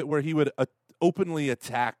aspects of it where he would openly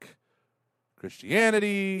attack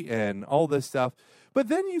Christianity and all this stuff. But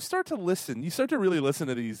then you start to really listen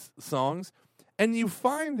to these songs, and you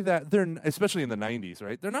find that they're, especially in the 90s,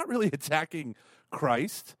 right? They're not really attacking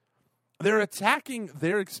Christ. They're attacking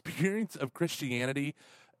their experience of Christianity,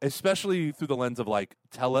 especially through the lens of like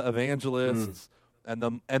televangelists and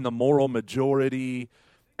the moral majority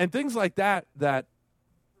and things like that, that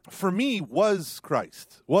for me was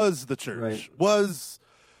Christ, was the church, right. Was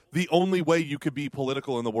the only way you could be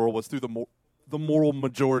political in the world was through the moral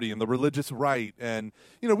majority and the religious right. And,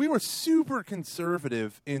 we were super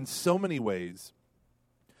conservative in so many ways.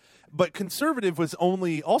 But conservative was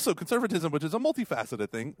also conservatism, which is a multifaceted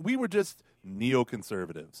thing. We were just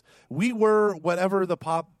neoconservatives. We were whatever the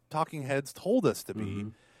pop talking heads told us to be. Mm-hmm.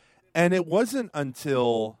 And it wasn't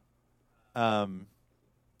until...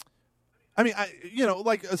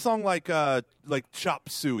 like a song like Chop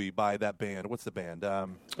Suey by that band. What's the band?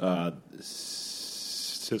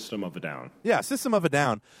 System of a Down. Yeah, System of a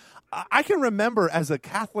Down. I can remember as a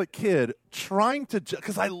Catholic kid trying to,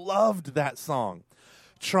 because I loved that song,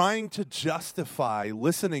 trying to justify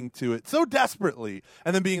listening to it so desperately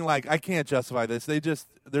and then being like, I can't justify this. They're just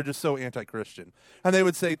so anti-Christian. And they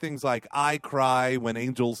would say things like, I cry when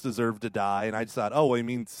angels deserve to die. And I just thought, oh, I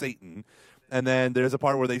mean Satan. And then there's a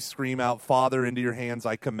part where they scream out, Father, into your hands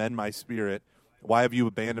I commend my spirit. Why have you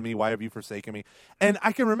abandoned me? Why have you forsaken me? And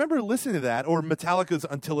I can remember listening to that, or Metallica's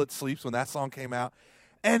Until It Sleeps when that song came out.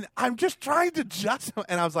 And I'm just trying to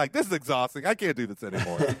and I was like, this is exhausting. I can't do this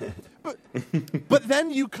anymore. But then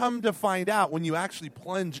you come to find out when you actually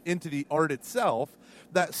plunge into the art itself,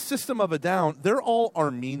 that System of a Down, they're all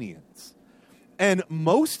Armenians. And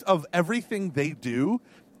most of everything they do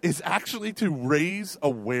is actually to raise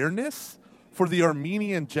awareness for the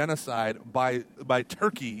Armenian genocide by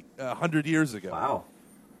Turkey 100 years ago. Wow.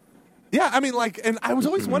 Yeah, and I was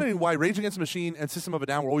always wondering why Rage Against the Machine and System of a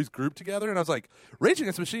Down were always grouped together, and I was like, Rage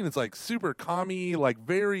Against the Machine is like super commie, like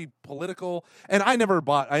very political, and I never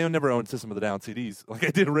owned System of the Down CDs like I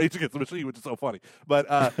did Rage Against the Machine, which is so funny,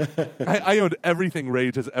 but I owned everything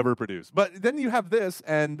Rage has ever produced. But then you have this,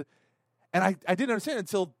 and I didn't understand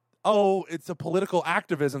until, it's a political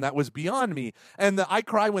activism that was beyond me. And the I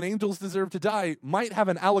Cry When Angels Deserve to Die might have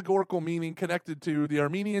an allegorical meaning connected to the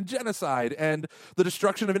Armenian genocide and the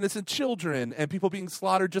destruction of innocent children and people being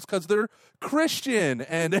slaughtered just because they're Christian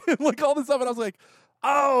and like all this stuff. And I was like,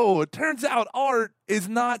 it turns out art is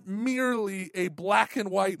not merely a black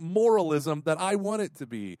and white moralism that I want it to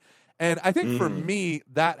be. And I think for me,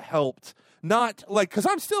 that helped. Not like, because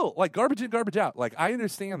I'm still like garbage in, garbage out. Like, I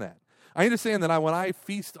understand that. I understand that when I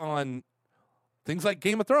feast on things like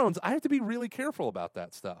Game of Thrones, I have to be really careful about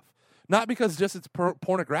that stuff. Not because just it's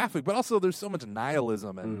pornographic, but also there's so much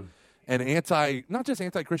nihilism and not just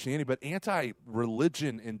anti-Christianity, but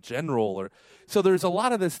anti-religion in general. So there's a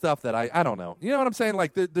lot of this stuff that I don't know. You know what I'm saying?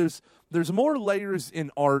 Like there's more layers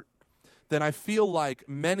in art than I feel like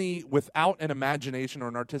many without an imagination or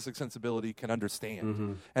an artistic sensibility can understand.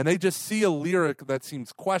 Mm-hmm. And they just see a lyric that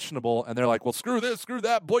seems questionable, and they're like, well, screw this, screw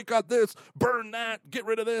that, boycott this, burn that, get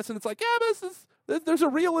rid of this. And it's like, yeah, there's a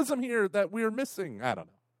realism here that we're missing. I don't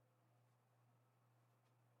know.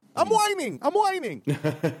 I'm whining.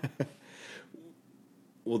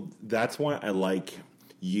 Well, that's why I like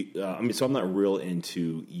you. So I'm not real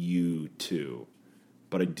into U2.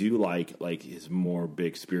 But I do like his more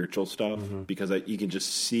big spiritual stuff because you can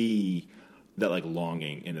just see like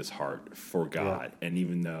longing in his heart for God. And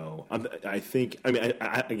even though I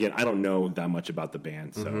don't know that much about the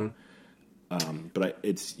band, so but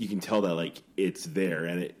you can tell that like it's there,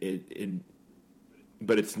 and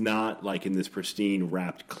but it's not like in this pristine,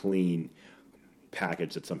 wrapped, clean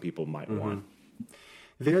package that some people might want.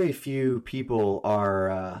 Very few people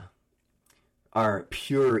are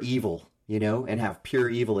pure evil, and have pure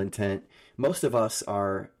evil intent. Most of us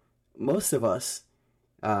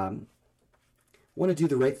want to do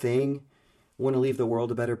the right thing, want to leave the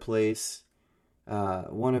world a better place,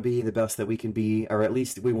 want to be the best that we can be, or at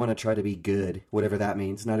least we want to try to be good, whatever that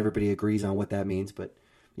means. Not everybody agrees on what that means, but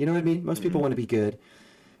you know what I mean? Most people want to be good.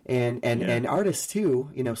 And artists too,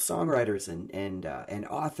 songwriters and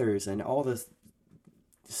authors and all this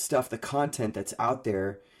stuff, the content that's out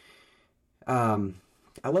there. I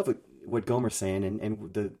love what Gomer's saying,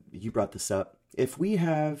 and you brought this up. If we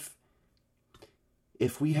have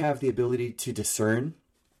the ability to discern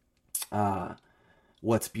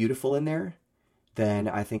what's beautiful in there, then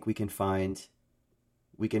I think we can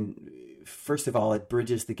first of all, it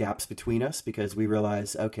bridges the gaps between us, because we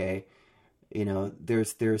realize, okay,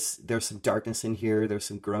 there's some darkness in here, there's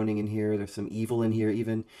some groaning in here, there's some evil in here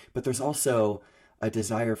even, but there's also a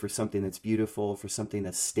desire for something that's beautiful, for something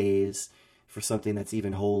that stays, for something that's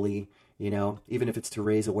even holy, even if it's to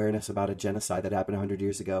raise awareness about a genocide that happened 100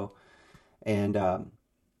 years ago. And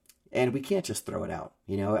we can't just throw it out.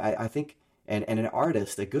 I think, and an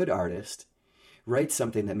artist, a good artist, writes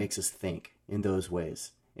something that makes us think in those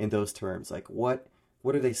ways, in those terms. Like, what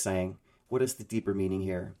are they saying? What is the deeper meaning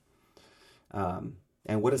here? And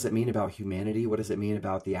what does it mean about humanity? What does it mean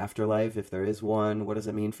about the afterlife, if there is one? What does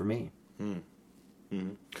it mean for me?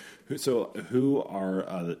 So who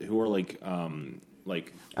are like?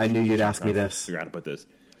 I knew you'd ask me this. Figure out how to put this.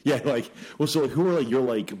 Yeah, so who are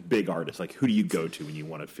your big artists? Like, who do you go to when you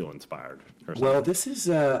want to feel inspired? Well, this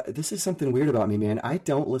is something weird about me, man. I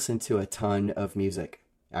don't listen to a ton of music,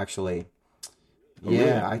 actually. Oh, yeah,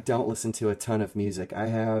 really? I don't listen to a ton of music.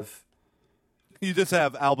 You just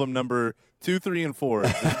have album number 2, 3, and 4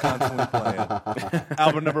 just constantly playing.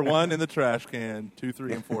 Album number 1 in the trash can, 2,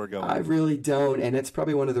 3, and 4 going. I really don't, and it's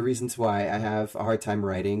probably one of the reasons why I have a hard time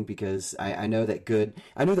writing, because I know that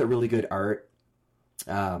really good art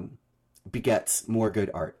begets more good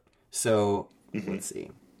art. So let's see.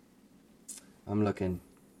 I'm looking.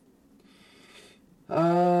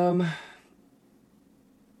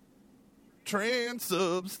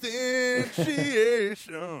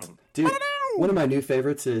 Transubstantiation. Dude, one of my new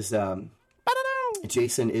favorites is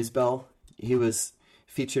Jason Isbell. He was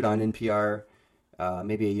featured on NPR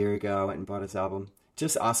maybe a year ago. I went and bought his album.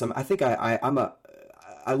 Just awesome. I think I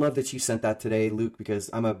love that you sent that today, Luke, because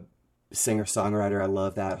I'm a singer-songwriter. I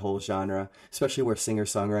love that whole genre, especially where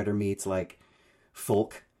singer-songwriter meets like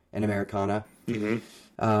folk and Americana.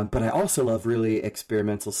 But I also love really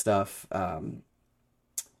experimental stuff. So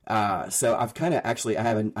I've kind of actually I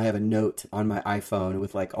have a note on my iPhone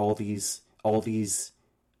with like all these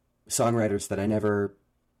songwriters that I never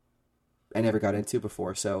got into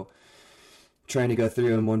before. So trying to go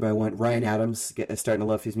through them one by one. Ryan Adams, starting to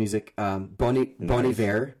love his music. Bon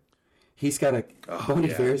Iver. He's got Bon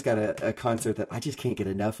Iver's got a concert that I just can't get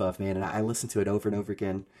enough of, man, and I listen to it over and over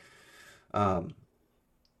again.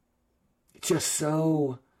 Just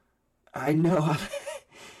so, I know,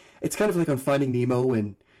 it's kind of like on Finding Nemo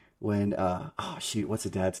when what's the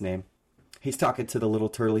dad's name? He's talking to the little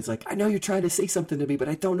turtle. He's like, I know you're trying to say something to me, but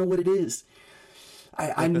I don't know what it is.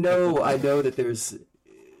 I know that there's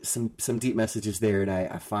some deep messages there, and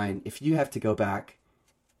I find if you have to go back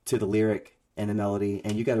to the lyric and the melody,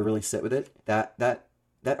 and you got to really sit with it, that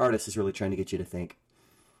artist is really trying to get you to think.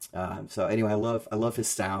 So anyway, I love his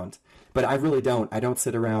sound, but I really don't. I don't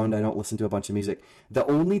sit around. I don't listen to a bunch of music. The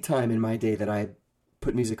only time in my day that I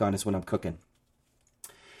put music on is when I'm cooking,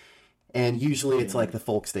 and usually it's like the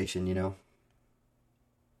folk station,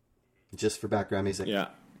 just for background music. Yeah.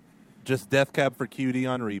 Just Death Cab for Cutie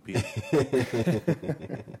on repeat.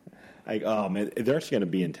 Oh man, they're actually going to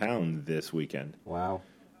be in town this weekend. Wow.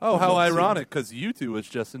 Oh, how ironic, because U2 was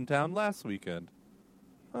just in town last weekend.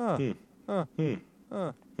 And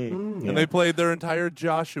they played their entire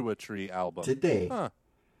Joshua Tree album. Did they? Huh.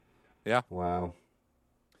 Yeah. Wow.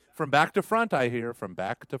 From back to front, I hear. From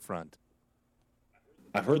back to front.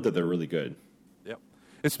 I've heard that they're really good. Yep.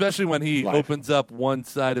 Especially when he opens up one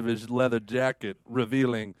side of his leather jacket,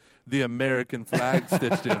 revealing the American flag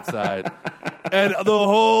stitched inside. And the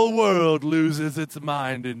whole world loses its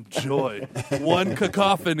mind in joy. One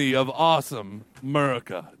cacophony of awesome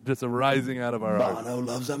America just arising out of our hearts. Bono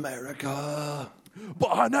loves America.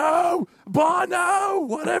 Bono! Bono!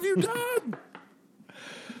 What have you done?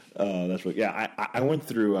 That's what. Yeah, I went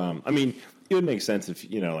through. I mean, it would make sense if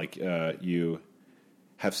like you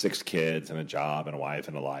have 6 kids and a job and a wife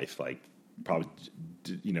and a life. Like, probably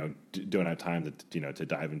don't have time to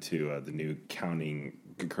dive into the new Counting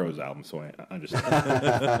Crows album. So I understand.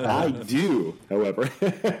 I do, however.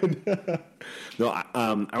 No,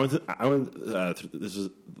 I went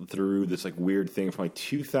through this like weird thing from like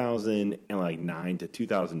 2009 to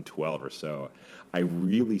 2012 or so. I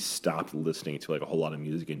really stopped listening to like a whole lot of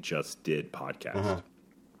music and just did podcasts.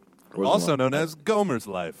 Also known as Gomer's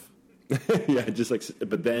Life. Yeah, just like,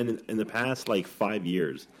 but then in the past like 5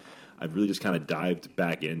 years, I've really just kind of dived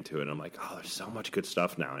back into it. And I'm like, oh, there's so much good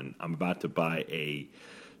stuff now, and I'm about to buy a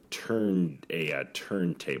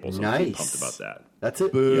turntable. So I'm pretty pumped about that. That's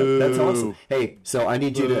it. Boo. That's awesome. Hey, so I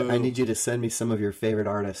need you to send me some of your favorite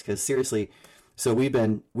artists, because seriously, so we've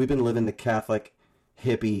been living the Catholic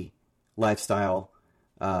hippie lifestyle.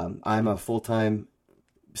 I'm a full-time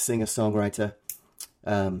singer-songwriter,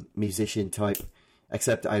 musician type,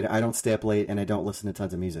 except I don't stay up late and I don't listen to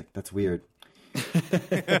tons of music. That's weird.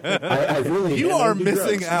 I really You are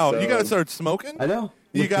missing drugs, out. so- You got to start smoking. I know.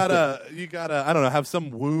 You gotta, I don't know, have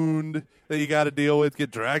some wound that you got to deal with.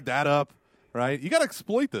 Get dragged that up, right? You got to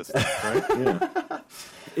exploit this stuff, right? Yeah.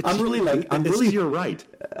 You're right.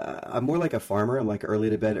 I'm more like a farmer. I'm like early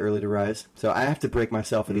to bed, early to rise. So I have to break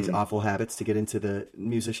myself of these awful habits to get into the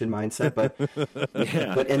musician mindset. But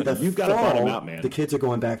Yeah, but in the you've got to fall, bottom out, man. the kids are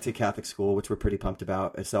going back to Catholic school, which we're pretty pumped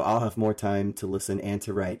about. So I'll have more time to listen and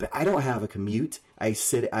to write. But I don't have a commute. I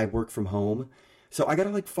work from home, so I got to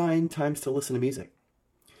like find times to listen to music.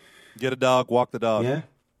 Get a dog, walk the dog. Yeah,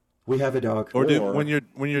 we have a dog. Or when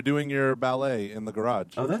you're doing your ballet in the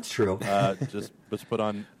garage. Oh, that's true. Just put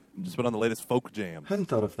on the latest folk jams. Hadn't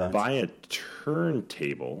thought of that. Buy a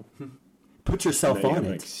turntable. Put yourself Now you on have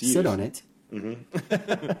an it. excuse. Sit on it. And Put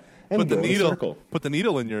the go in a needle. circle. Put the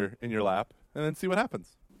needle in your lap, and then see what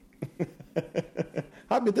happens.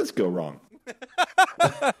 How did this go wrong?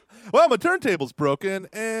 Well, my turntable's broken,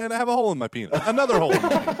 and I have a hole in my penis. Another hole in my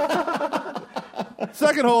penis.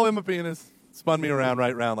 Second hole in my penis. Spun me around,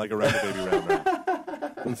 right round, like a record baby round.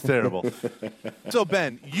 It's terrible. So,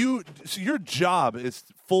 Ben, your job is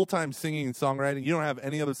full-time singing and songwriting. You don't have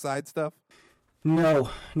any other side stuff? No,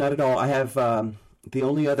 not at all. I have the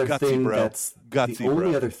only other Gutsy, thing bro. that's Gutsy, the only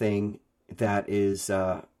bro. other thing that is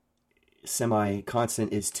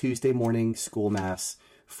semi-constant is Tuesday morning school mass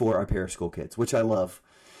for our paraschool kids, which I love.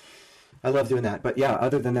 I love doing that. But yeah,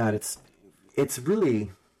 other than that, it is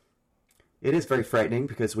very frightening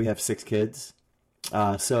because we have 6 kids.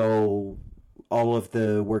 So all of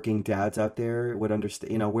the working dads out there would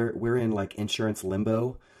understand. We're in like insurance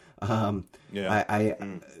limbo. Yeah.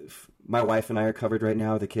 My wife and I are covered right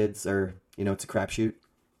now. The kids are, it's a crapshoot.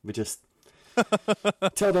 We just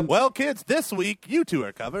tell them, Well, kids, this week you two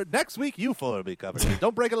are covered. Next week you four will be covered.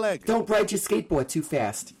 Don't break a leg. don't ride your skateboard too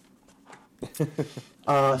fast.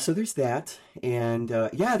 So there's that, and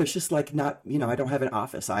there's just like not, I don't have an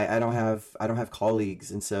office. I don't have colleagues,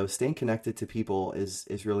 and so staying connected to people is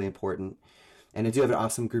really important. And I do have an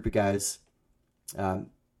awesome group of guys,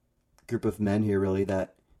 group of men here really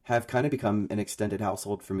that have kind of become an extended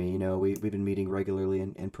household for me. We've been meeting regularly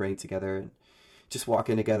and praying together and just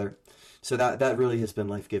walking together. So that really has been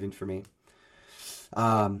life-giving for me.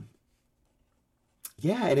 And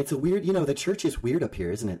it's a weird, the church is weird up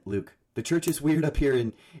here, isn't it, Luke? The church is weird up here,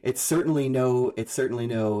 and it's certainly no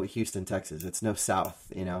Houston, Texas. It's no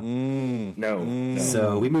South, No.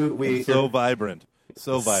 So we So vibrant.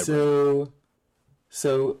 so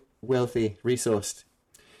wealthy, resourced.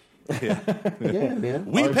 Yeah. Yeah, man.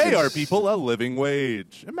 We Ours pay our is- people a living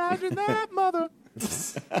wage. Imagine that, mother.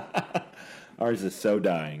 Ours is so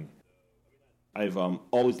dying. I've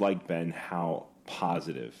always liked, Ben, how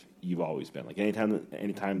positive you've always been. Like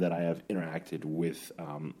anytime that I have interacted with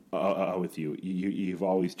you, you've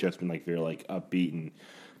always just been like very like upbeat and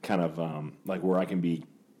kind of like where I can be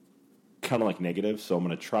kind of like negative. So I'm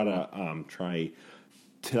going to try to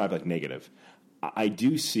not be like negative. I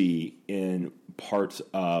do see in parts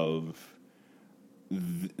of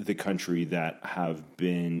the country that have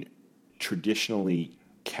been traditionally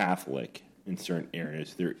Catholic in certain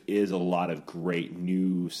areas, there is a lot of great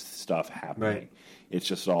new stuff happening. Right. It's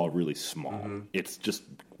just all really small. Mm-hmm. It's just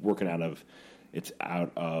working out of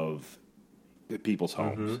the people's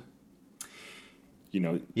homes.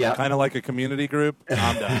 Yeah, Kind of like a community group.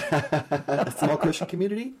 I'm done. a small Christian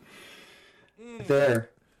community. There.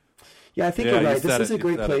 Yeah, I think Yeah, you're you right. This said is it, a you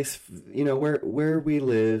great said place. Where we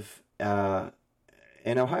live, and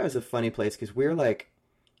Ohio is a funny place because we're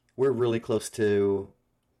really close to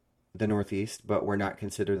the Northeast, but we're not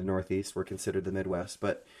considered the Northeast. We're considered the Midwest.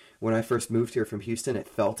 But when I first moved here from Houston, it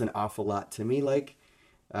felt an awful lot to me like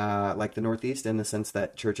the Northeast, in the sense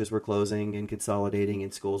that churches were closing and consolidating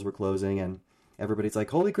and schools were closing, and everybody's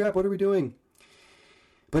like, holy crap, what are we doing?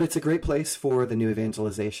 But it's a great place for the new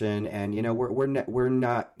evangelization, and you know,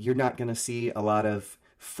 you're not going to see a lot of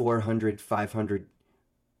 400, 500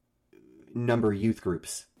 number youth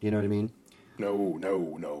groups. You know what I mean?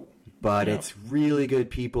 No. But Yeah. it's really good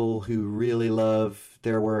people who really love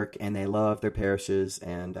their work and they love their parishes,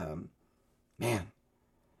 and man,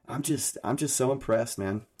 I'm just so impressed,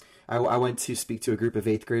 man. I went to speak to a group of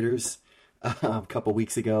 8th graders a couple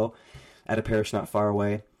weeks ago at a parish not far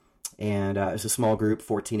away. And it was a small group,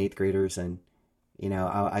 14 8th graders. And, you know,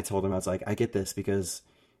 I told them, I was like, I get this because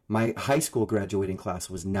my high school graduating class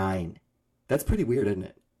was 9. That's pretty weird, isn't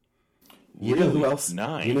it? You know who else?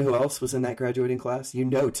 9? You know who else was in that graduating class? You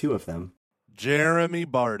know 2 of them. Jeremy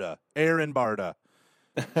Barta. Aaron Barta.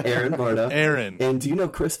 Aaron Barta. Aaron. And do you know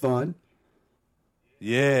Chris Vaughn?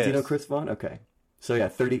 Yes. Do you know Chris Vaughn? Okay. So yeah,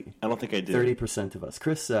 30. I don't think I did. 30% of us.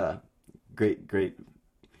 Chris, great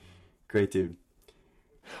dude.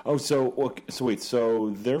 Oh, so wait,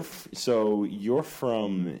 so you're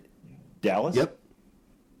from Dallas? Yep.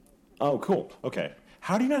 Oh, cool. Okay.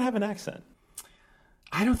 How do you not have an accent?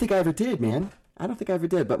 I don't think I ever did, man. I don't think I ever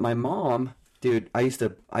did. But my mom, dude, I used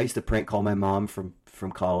to prank call my mom from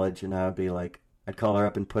college, and I would be like, I'd call her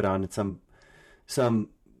up and put on some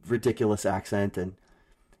ridiculous accent, and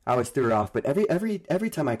I always threw her off. But every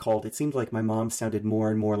time I called, it seemed like my mom sounded more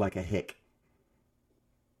and more like a hick.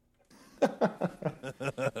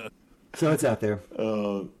 So it's out there.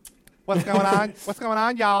 What's going on? What's going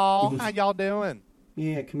on, y'all? How y'all doing?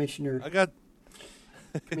 Yeah, Commissioner's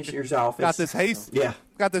office. Got this Yeah.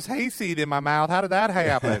 Got this hayseed in my mouth. How did that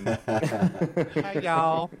happen? Hey,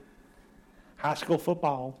 y'all. High school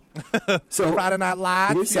football. So Friday Night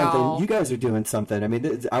Lights, here's something. y'all. You guys are doing something. I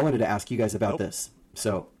mean, I wanted to ask you guys about this.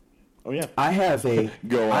 So Oh yeah. I have a.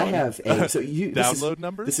 Go on. I have a. So you Download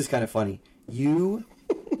numbers? This is kind of funny. You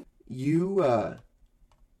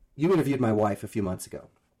interviewed my wife a few months ago,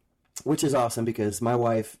 which is awesome because my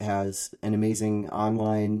wife has an amazing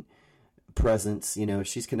online presence. You know,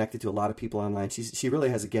 she's connected to a lot of people online. She really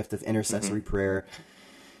has a gift of intercessory prayer,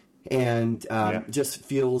 and just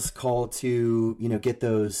feels called to, you know, get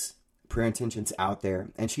those prayer intentions out there.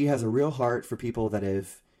 And she has a real heart for people that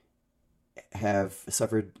have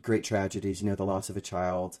suffered great tragedies. You know, the loss of a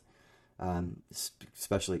child,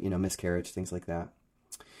 especially, you know, miscarriage, things like that.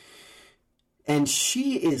 And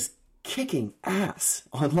she is kicking ass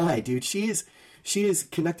online, dude. She is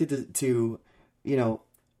connected to, you know,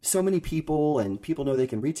 so many people, and people know they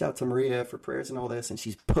can reach out to Maria for prayers and all this. And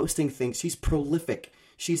she's posting things. She's prolific.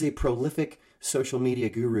 She's a prolific social media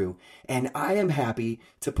guru. And I am happy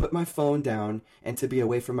to put my phone down and to be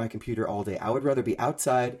away from my computer all day. I would rather be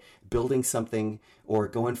outside building something or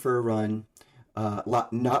going for a run,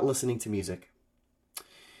 not listening to music.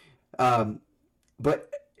 But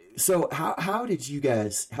so how did you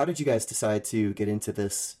guys decide to get into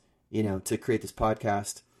this, you know, to create this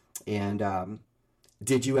podcast? And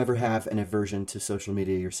did you ever have an aversion to social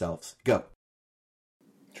media yourselves? Go.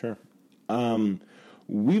 Sure.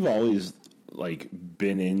 We've always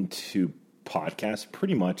been into podcasts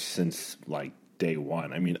pretty much since day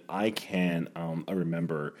one. I mean, I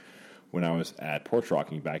remember when I was at Porch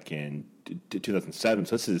Rocking back in 2007.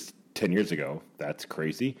 So this is 10 years ago. That's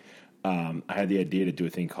crazy. I had the idea to do a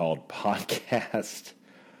thing called Podcast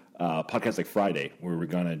Like Friday, where we're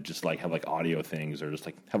gonna just have audio things, or just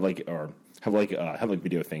have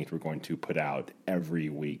video things we're going to put out every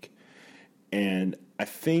week. And I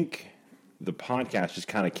think the podcast just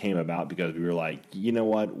kind of came about because we were like, you know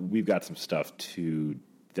what, we've got some stuff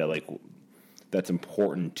that's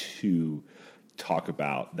important to talk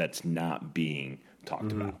about that's not being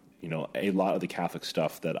talked about. You know, a lot of the Catholic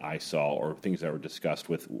stuff that I saw, or things that were discussed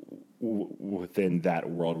within that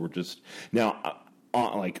world, were just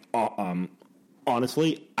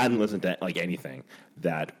honestly, I didn't listen to anything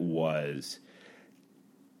that was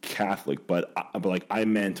Catholic, but I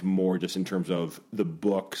meant more just in terms of the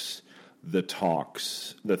books, the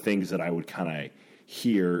talks, the things that I would kind of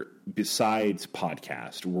hear besides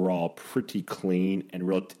podcast were all pretty clean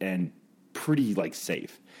and pretty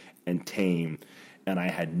safe and tame. And I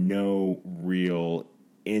had no real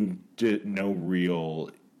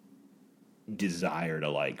desire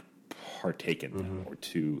to partake in them or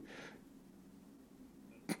to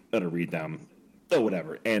read them or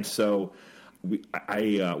whatever. And so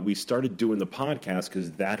we started doing the podcast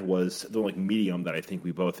because that was the medium that I think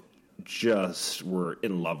we both just were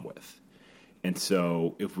in love with. And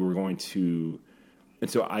so if we were going to,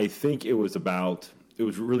 and so I think it was it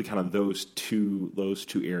was really kind of those two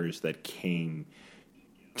areas that came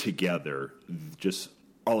together, just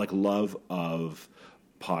our like love of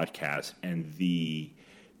podcasts and the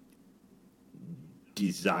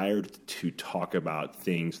desire to talk about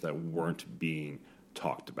things that weren't being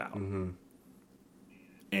talked about.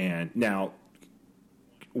 And now,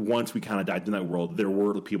 once we kind of dived in that world, there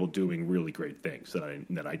were people doing really great things that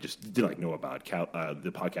I just didn't like know about,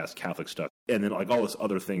 the podcast Catholic stuff, and then like all this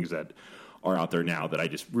other things that are out there now that I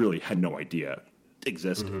just really had no idea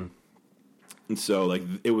existed. And so like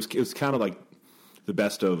it was kind of like the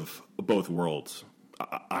best of both worlds,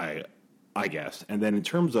 I guess. And then in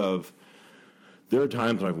terms of, there are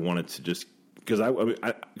times when I've wanted to just because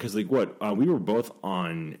we were both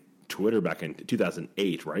on Twitter back in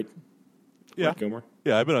 2008, right? Yeah, Right, Gilmore?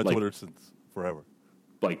 yeah. I've been on Like- Twitter since forever.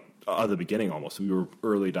 Like at the beginning almost. We were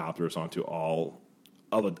early adopters onto all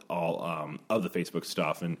of the Facebook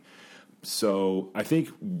stuff, and so I think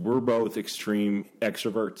we're both extreme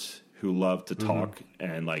extroverts who love to talk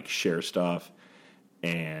and like share stuff,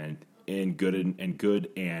 and in good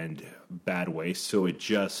and bad ways. So it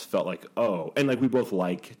just felt like and like we both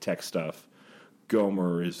like tech stuff.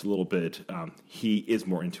 Gomer is a little bit he is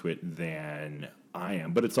more into it than I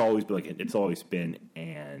am, but it's always been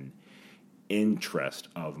an interest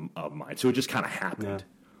of mine. So it just kind of happened,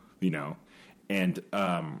 you know. And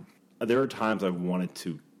there are times I've wanted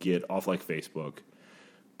to get off like Facebook,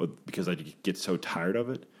 but because I get so tired of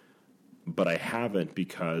it, but I haven't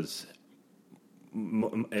because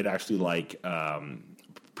it actually like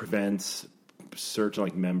prevents certain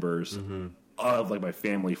like members of like my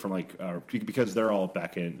family from like because they're all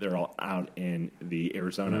out in the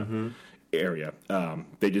Arizona area.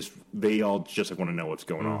 They all just like want to know what's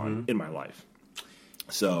going on in my life.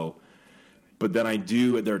 So, but then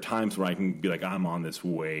there are times where I can be like, I'm on this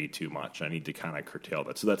way too much. I need to kind of curtail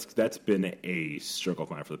that. So that's been a struggle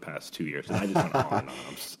of mine for the past 2 years. And I just went on and on.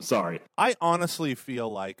 I'm sorry. I honestly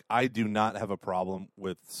feel like I do not have a problem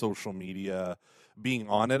with social media being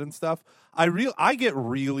on it and stuff. I get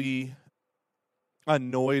really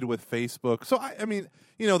annoyed with Facebook. So I mean,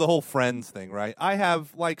 you know, the whole friends thing, right? I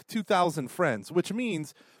have like 2,000 friends, which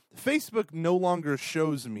means Facebook no longer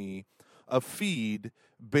shows me a feed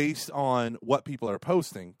based on what people are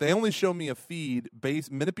posting. They only show me a feed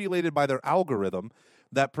manipulated by their algorithm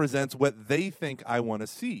that presents what they think I want to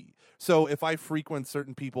see. So if I frequent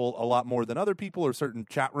certain people a lot more than other people, or certain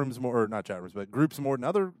chat rooms more, or not chat rooms, but groups more than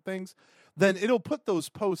other things, then it'll put those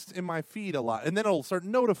posts in my feed a lot, and then it'll start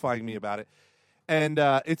notifying me about it. And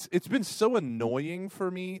it's been so annoying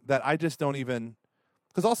for me that I just don't even,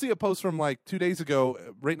 because I'll see a post from like 2 days ago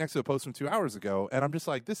right next to a post from 2 hours ago, and I'm just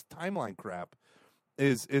like, this timeline crap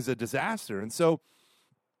is a disaster. And so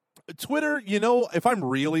Twitter, you know, if I'm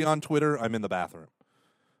really on Twitter, I'm in the bathroom.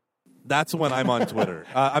 That's when I'm on Twitter.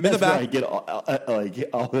 I'm in the bathroom.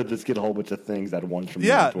 I'll just get a whole bunch of things at once from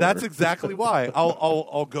Yeah, Twitter. that's exactly why.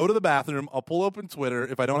 I'll go to the bathroom. I'll pull open Twitter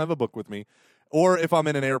if I don't have a book with me, or if I'm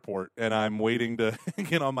in an airport and I'm waiting to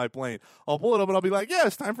get on my plane. I'll pull it up and I'll be like, yeah,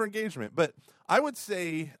 it's time for engagement. But I would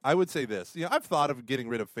say this. You know, I've thought of getting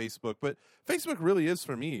rid of Facebook, but Facebook really is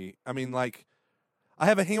for me. I mean, like, I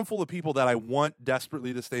have a handful of people that I want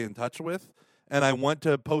desperately to stay in touch with, and I want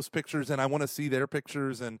to post pictures, and I want to see their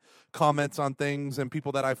pictures and comments on things and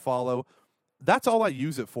people that I follow. That's all I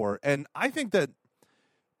use it for. And I think that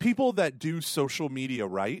people that do social media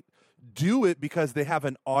right do it because they have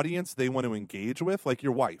an audience they want to engage with, like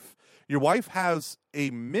your wife. Your wife has a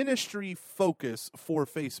ministry focus for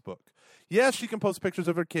Facebook. Yes, she can post pictures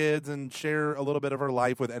of her kids and share a little bit of her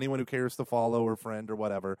life with anyone who cares to follow, her friend or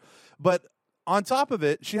whatever. But on top of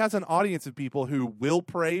it, she has an audience of people who will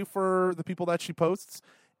pray for the people that she posts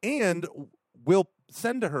and will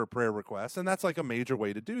send to her prayer requests, and that's like a major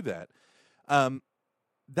way to do that. I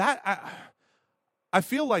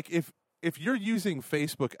feel like if you're using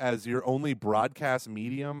Facebook as your only broadcast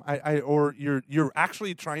medium, or you're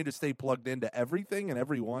actually trying to stay plugged into everything and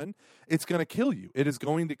everyone, it's going to kill you. It is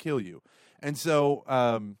going to kill you. And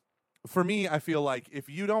so for me, I feel like if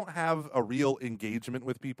you don't have a real engagement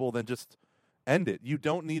with people, then just end it. You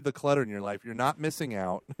don't need the clutter in your life. You're not missing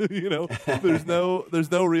out. You know, there's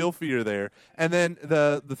no real fear there. And then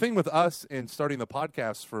the thing with us in starting the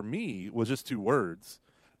podcast for me was just 2 words: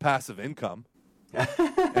 passive income.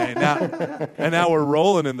 and now we're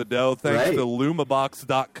rolling in the dough thanks to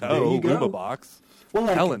lumabox.co. There you go. Lumabox. Well,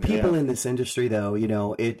 like Helen, people yeah. in this industry, though, you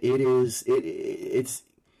know, it is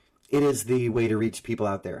the way to reach people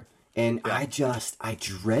out there. And I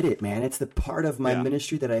dread it, man. It's the part of my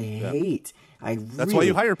ministry that I hate. That's why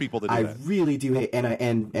you hire people to do that. I really do hate,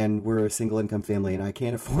 and we're a single income family, and I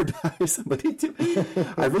can't afford to hire somebody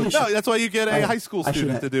to. I really should. No, that's why you get a high school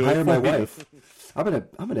student to do it. Hire my wife. I'm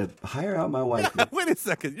gonna hire out my wife. Wait a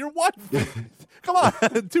second, your wife? Come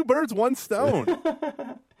on, 2 birds, 1 stone.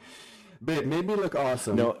 Babe, made me look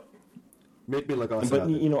awesome. No, made me look awesome. but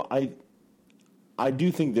you know, I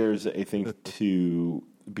do think there's a thing to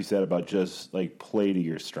be said about just like play to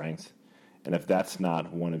your strengths, and if that's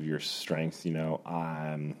not one of your strengths, you know,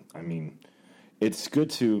 I mean, it's good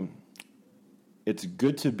to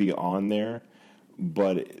be on there,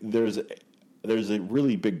 but there's a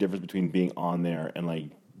really big difference between being on there and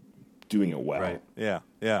like doing it well. Right. Yeah.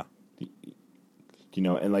 You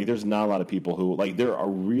know, and like there's not a lot of people who like there are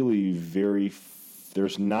really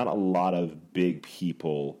there's not a lot of big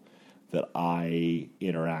people that I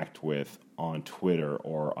interact with on Twitter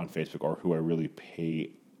or on Facebook or who I really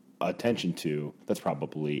pay attention to. That's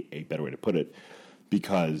probably a better way to put it,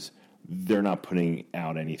 because they're not putting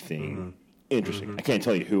out anything interesting. I can't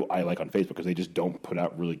tell you who I like on Facebook because they just don't put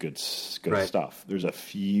out really good stuff. There's a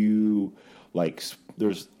few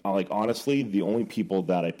honestly, the only people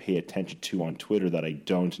that I pay attention to on Twitter that I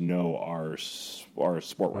don't know are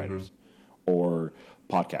sport writers or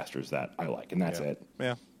podcasters that I like, and that's it.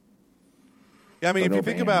 Yeah. Yeah, I mean,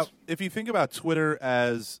 if you think about Twitter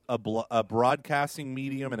as a broadcasting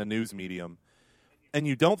medium and a news medium, and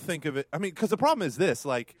you don't think of it, I mean, because the problem is this: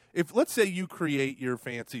 like, if let's say you create your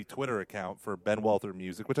fancy Twitter account for Ben Welter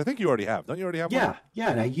Music, which I think you already have, don't you already have? Yeah,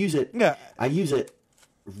 and I use it. Yeah, I use it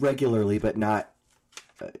regularly, but not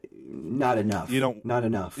enough. Not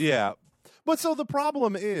enough. Yeah, but so the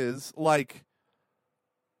problem is like,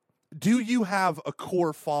 do you have a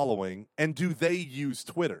core following, and do they use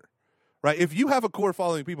Twitter? Right? If you have a core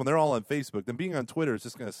following people and they're all on Facebook, then being on Twitter is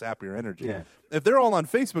just going to sap your energy. Yeah. If they're all on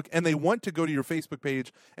Facebook and they want to go to your Facebook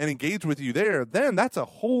page and engage with you there, then that's a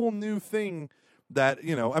whole new thing that,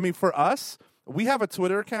 you know, I mean, for us, we have a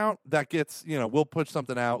Twitter account that gets, you know, we'll push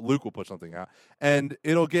something out, Luke will push something out, and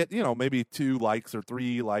it'll get, you know, maybe 2 likes or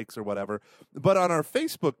 3 likes or whatever. But on our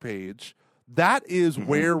Facebook page, that is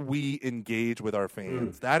where we engage with our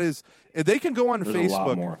fans. That is, they can go on Facebook. A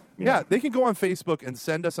lot more. Yeah, they can go on Facebook and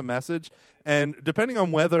send us a message. And depending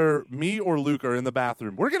on whether me or Luke are in the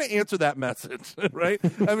bathroom, we're going to answer that message, right?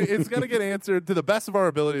 I mean, it's going to get answered to the best of our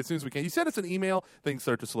ability as soon as we can. You send us an email, things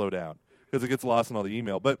start to slow down because it gets lost in all the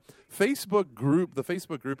email. But the Facebook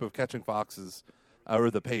group of Catching Foxes,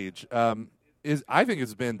 or the page, I think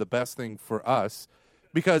has been the best thing for us.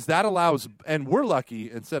 Because that allows, and we're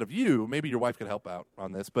lucky, instead of you, maybe your wife could help out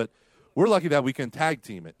on this, but we're lucky that we can tag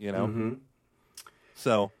team it, you know?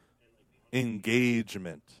 So,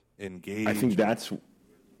 engagement. I think that's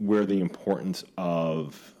where the importance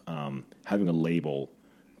of having a label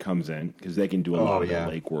comes in, because they can do a lot of the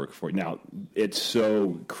legwork for you. Now, it's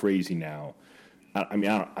so crazy now. I mean,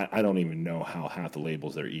 I don't even know how half the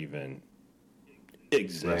labels that are even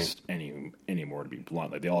exist anymore, to be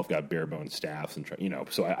blunt. Like, they all have got bare bones staffs and you know,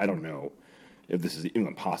 so I don't know if this is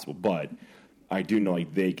even possible, but I do know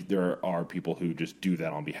like there are people who just do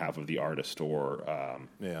that on behalf of the artist, or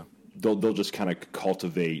they'll just kind of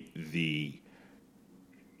cultivate the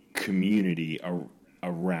community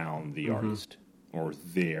around the artist or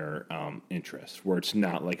their interests, where it's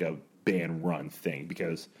not like a band run thing,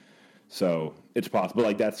 because so it's possible,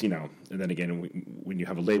 like that's, you know, and then again when you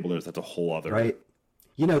have a label, that's a whole other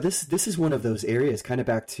You know, this is one of those areas, kind of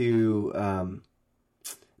back to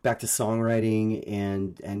songwriting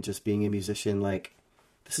and just being a musician. Like,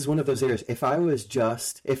 this is one of those areas. If I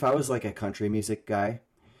was like a country music guy,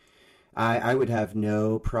 I would have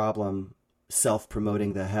no problem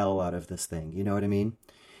self-promoting the hell out of this thing. You know what I mean?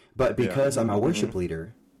 But because I'm a worship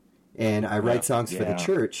leader and I write songs for the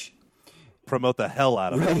church, promote the hell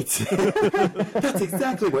out of it. Right. That's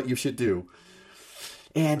exactly what you should do.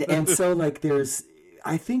 And so like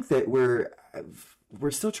I think that we're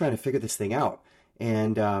still trying to figure this thing out,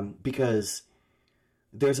 and because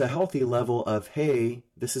there's a healthy level of, hey,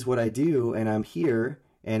 this is what I do, and I'm here,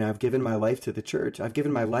 and I've given my life to the church. I've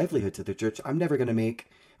given my livelihood to the church. I'm never going to make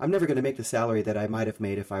the salary that I might have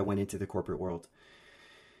made if I went into the corporate world,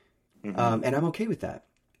 and I'm okay with that.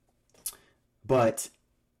 But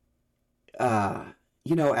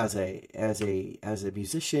you know, as a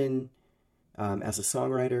musician. As a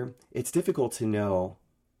songwriter, it's difficult to know,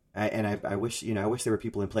 and I wish there were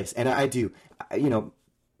people in place, and I do. You know,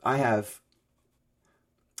 I have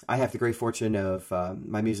the great fortune of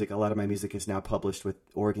my music. A lot of my music is now published with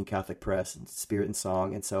Oregon Catholic Press and Spirit and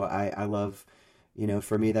Song, and so I love, you know,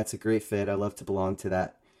 for me that's a great fit. I love to belong to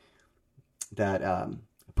that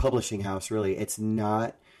publishing house. Really, it's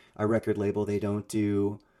not a record label. They don't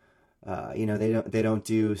do, they don't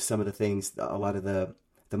do some of the things, a lot of the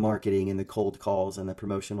marketing and the cold calls and the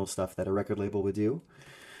promotional stuff that a record label would do.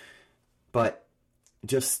 But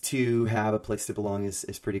just to have a place to belong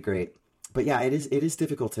is pretty great. But yeah, it is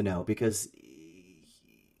difficult to know, because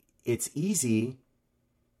it's easy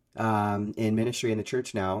in ministry in the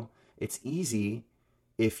church now. It's easy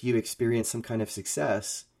if you experience some kind of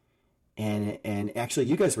success. And actually,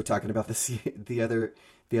 you guys were talking about this the other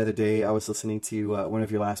day. I was listening to one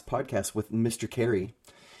of your last podcasts with Mr. Carey,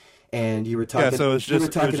 and you were talking. Yeah, so it's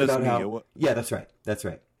just, about me. how. Yeah, that's right. That's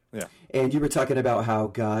right. Yeah, and you were talking about how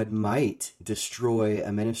God might destroy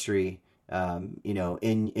a ministry,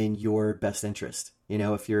 in your best interest.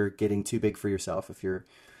 If you're getting too big for yourself, if you're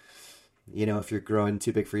growing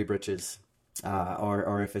too big for your britches,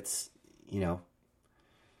 or if it's,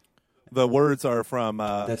 The words are from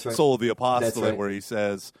That's right. Soul of the Apostolate, That's right. where he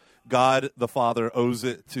says, God the Father owes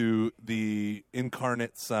it to the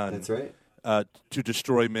incarnate Son That's right. To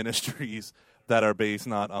destroy ministries that are based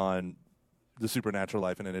not on the supernatural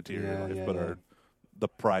life and an interior life, but are the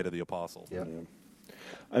pride of the apostle. Yeah.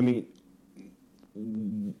 I mean,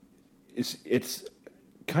 it's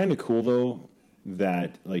kind of cool though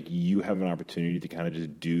that like you have an opportunity to kind of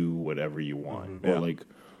just do whatever you want, or like,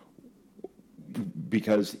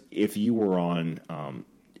 because if you were on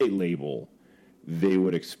a label, they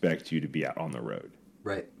would expect you to be out on the road,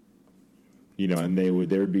 Right. and there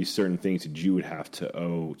would be certain things that you would have to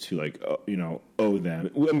owe to, like, owe them.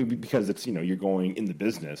 I mean, because it's, you're going in the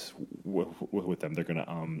business with them. They're going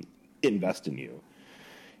to invest in you.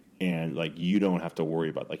 And, like, you don't have to worry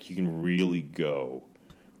about, like, you can really go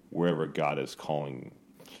wherever God is calling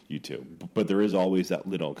you to. But there is always that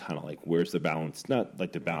little kind of, like, where's the balance? Not,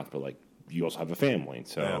 like, the balance, but, like, you also have a family.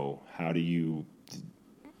 So how do you,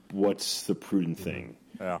 what's the prudent thing?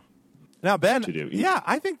 Yeah. Now, Ben, to do?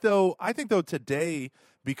 I think though today,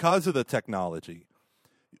 because of the technology,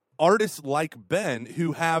 artists like Ben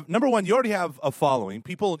who have, number one, you already have a following.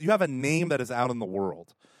 You have a name that is out in the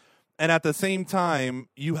world. And at the same time,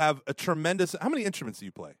 you have a tremendous, how many instruments do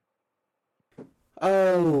you play?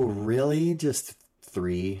 Oh, really? Just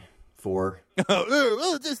 3, 4.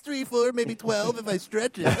 Just 3, 4, maybe 12 if I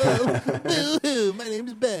stretch it. My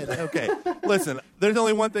name's Ben. Okay, listen, there's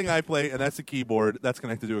only one thing I play, and that's a keyboard that's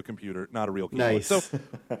connected to a computer, not a real keyboard. Nice. So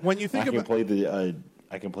when you think about,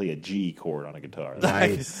 I can play a G chord on a guitar.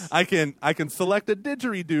 Nice. I can select a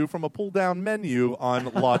didgeridoo from a pull-down menu on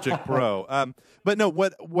Logic Pro. But no,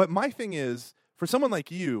 what my thing is, for someone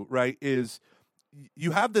like you, right, is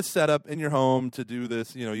you have this setup in your home to do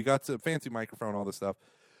this. You got a fancy microphone, all this stuff.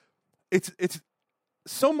 It's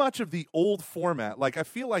so much of the old format. Like, I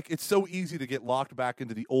feel like it's so easy to get locked back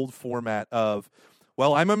into the old format of,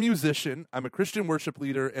 well, I'm a musician, I'm a Christian worship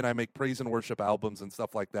leader, and I make praise and worship albums and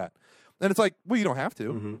stuff like that. And it's like, well, you don't have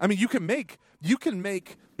to. Mm-hmm. I mean, you can make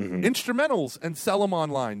instrumentals and sell them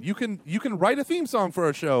online. You can write a theme song for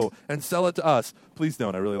a show and sell it to us. Please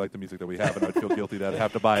don't. I really like the music that we have, and I'd feel guilty that I'd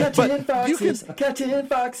have to buy it. Catching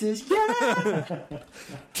foxes, yeah.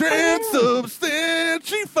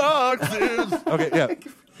 Transubstantial foxes. Okay, yeah.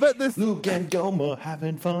 But this Luke and Gomer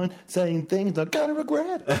having fun, saying things they're gonna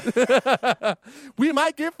regret. we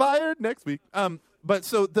might get fired next week. But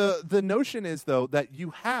so the notion is, though, that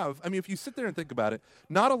you have, I mean, if you sit there and think about it,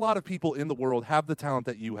 not a lot of people in the world have the talent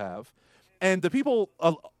that you have. And the people,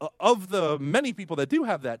 of the many people that do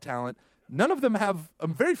have that talent, none of them have,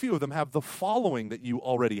 very few of them have the following that you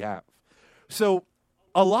already have. So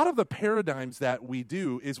a lot of the paradigms that we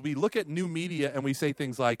do is we look at new media and we say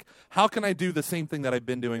things like, how can I do the same thing that I've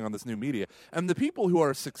been doing on this new media? And the people who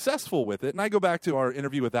are successful with it, and I go back to our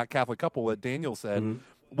interview with that Catholic couple that Daniel said,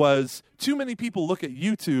 was too many people look at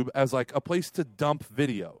YouTube as like a place to dump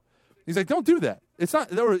video. He's like, don't do that. It's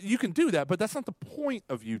not, or you can do that, but that's not the point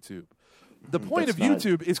of YouTube. The point of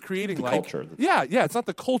YouTube is creating the like culture. Yeah, it's not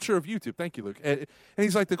the culture of YouTube. Thank you, Luke. And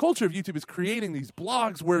he's like, the culture of YouTube is creating these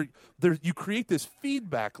blogs where you create this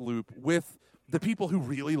feedback loop with the people who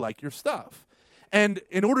really like your stuff. And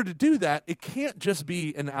in order to do that, it can't just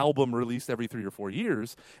be an album released every 3 or 4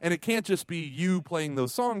 years, and it can't just be you playing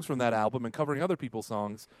those songs from that album and covering other people's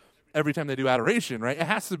songs every time they do adoration, right? It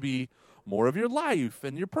has to be more of your life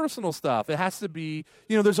and your personal stuff. It has to be,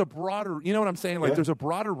 there's a broader, you know what I'm saying? Like, there's a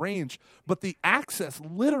broader range, but the access,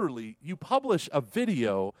 literally, you publish a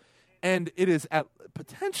video, and it is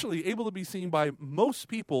potentially able to be seen by most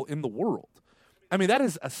people in the world. I mean, that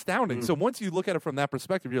is astounding. So once you look at it from that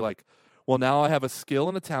perspective, you're like, well, now I have a skill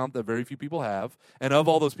and a talent that very few people have. And of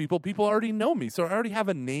all those people already know me. So I already have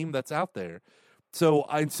a name that's out there. So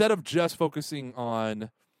instead of just focusing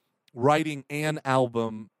on writing an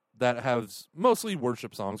album that has mostly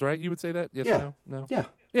worship songs, right? You would say that? Yes Yeah. or no? No? Yeah.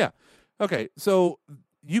 Yeah. Okay. So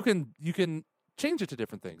you can change it to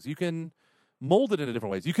different things. You can mold it into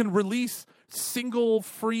different ways. You can release single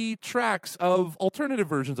free tracks of alternative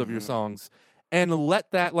versions of your songs and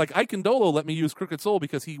let that, like Ike Condolo let me use Crooked Soul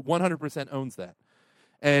because he 100% owns that.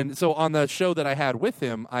 And so on the show that I had with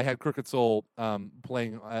him, I had Crooked Soul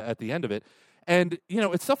playing at the end of it. And,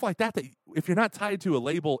 it's stuff like that if you're not tied to a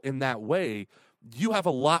label in that way, you have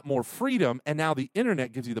a lot more freedom. And now the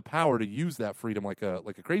internet gives you the power to use that freedom like a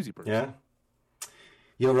crazy person. Yeah.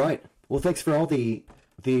 You're right. Well, thanks for all the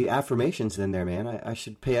affirmations in there, man. I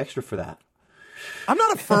should pay extra for that. I'm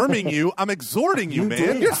not affirming you. I'm exhorting you, man.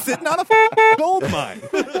 did. You're sitting on a gold mine.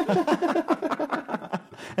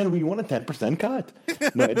 And we want a 10% cut.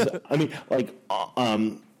 No,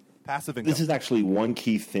 Passive income. this is actually one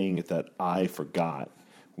key thing that I forgot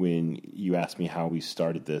when you asked me how we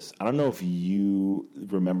started this. I don't know if you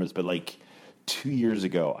remember this, but 2 years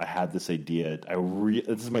ago, I had this idea.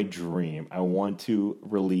 This is my dream. I want to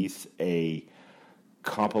release a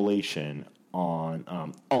compilation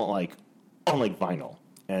on vinyl,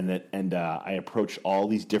 and I approached all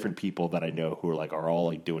these different people that I know who are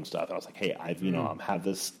all doing stuff. And I was like, hey, I have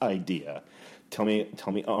this idea. Tell me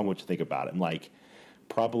what you think about it. And I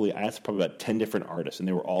asked about 10 different artists, and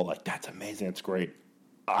they were all like, that's amazing, that's great.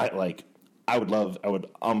 I would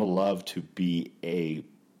love to be a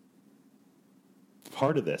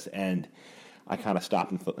part of this. And I kind of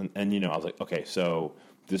stopped and I was like, okay, so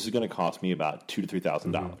this is going to cost me about $2,000 to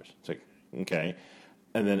 $3,000. It's like, okay.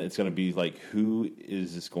 And then it's going to be who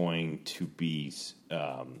is this going to be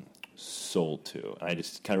sold to? And I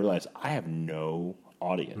just kind of realized I have no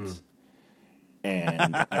audience.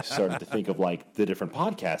 And I started to think of the different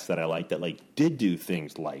podcasts that I like that did do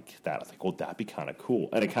things like that. I was like, well, that'd be kind of cool.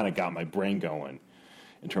 And it kind of got my brain going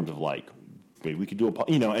in terms of maybe we could do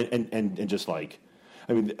and just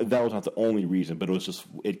that was not the only reason, but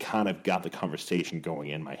it kind of got the conversation going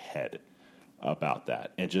in my head about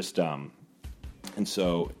that. And just, and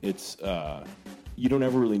so it's, you don't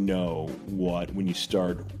ever really know when you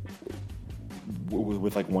start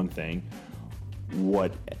with one thing,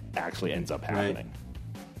 what actually ends up happening,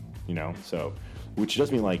 so, which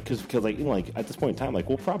does mean because at this point in time,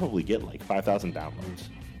 we'll probably get 5,000 downloads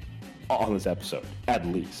on this episode, at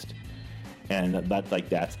least. And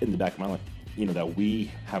that's in the back of my life, that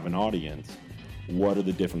we have an audience. What are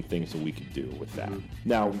the different things that we could do with that?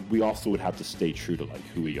 Now, we also would have to stay true to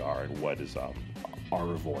who we are and what is our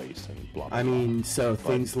voice and blah, blah, blah. So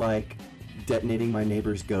things like detonating my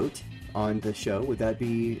neighbor's goat on the show, would that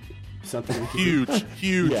be something we could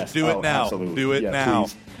huge. Yes. Do it now. Absolutely. Do it now.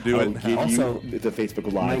 Please. Do it I'll now. give Also, you the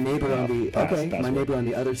Facebook Live. My neighbor on the password. my neighbor on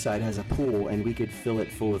the other side has a pool, and we could fill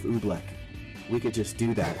it full of oobleck. We could just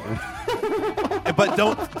do that. But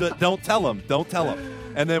don't tell him. Don't tell him.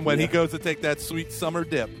 And then when he goes to take that sweet summer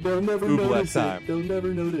dip, They'll never oobleck notice time. it. They'll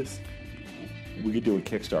never notice. We could do a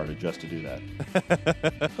Kickstarter just to do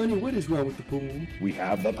that. Honey, what is wrong with the pool? We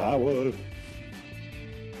have the power.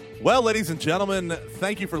 Well, ladies and gentlemen,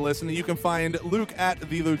 thank you for listening. You can find Luke at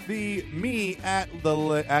the Luke the, me at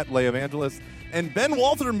Lay Evangelist, and Ben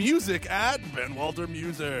Walter Music at Ben Walter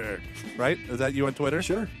Music. Right? Is that you on Twitter?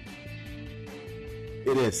 Sure.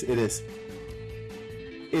 It is. It is.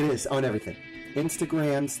 It is on everything.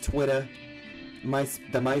 Instagrams, Twitter,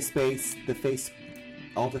 the MySpace, the Face,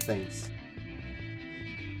 all the things.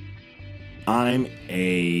 I'm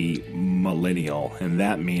a millennial, and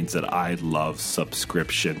that means that I love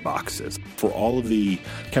subscription boxes. For all of the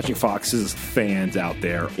Catching Foxes fans out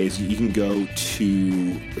there, is you can go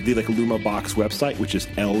to the Luma Box website, which is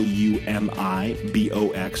lumibox.co.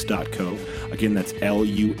 Again, that's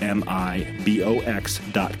lumibox.co.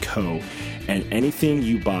 And anything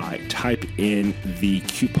you buy, type in the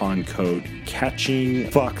coupon code Catching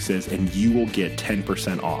Foxes, and you will get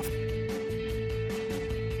 10% off.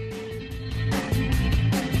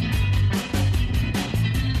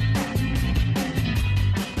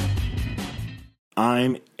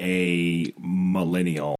 I'm a millennial.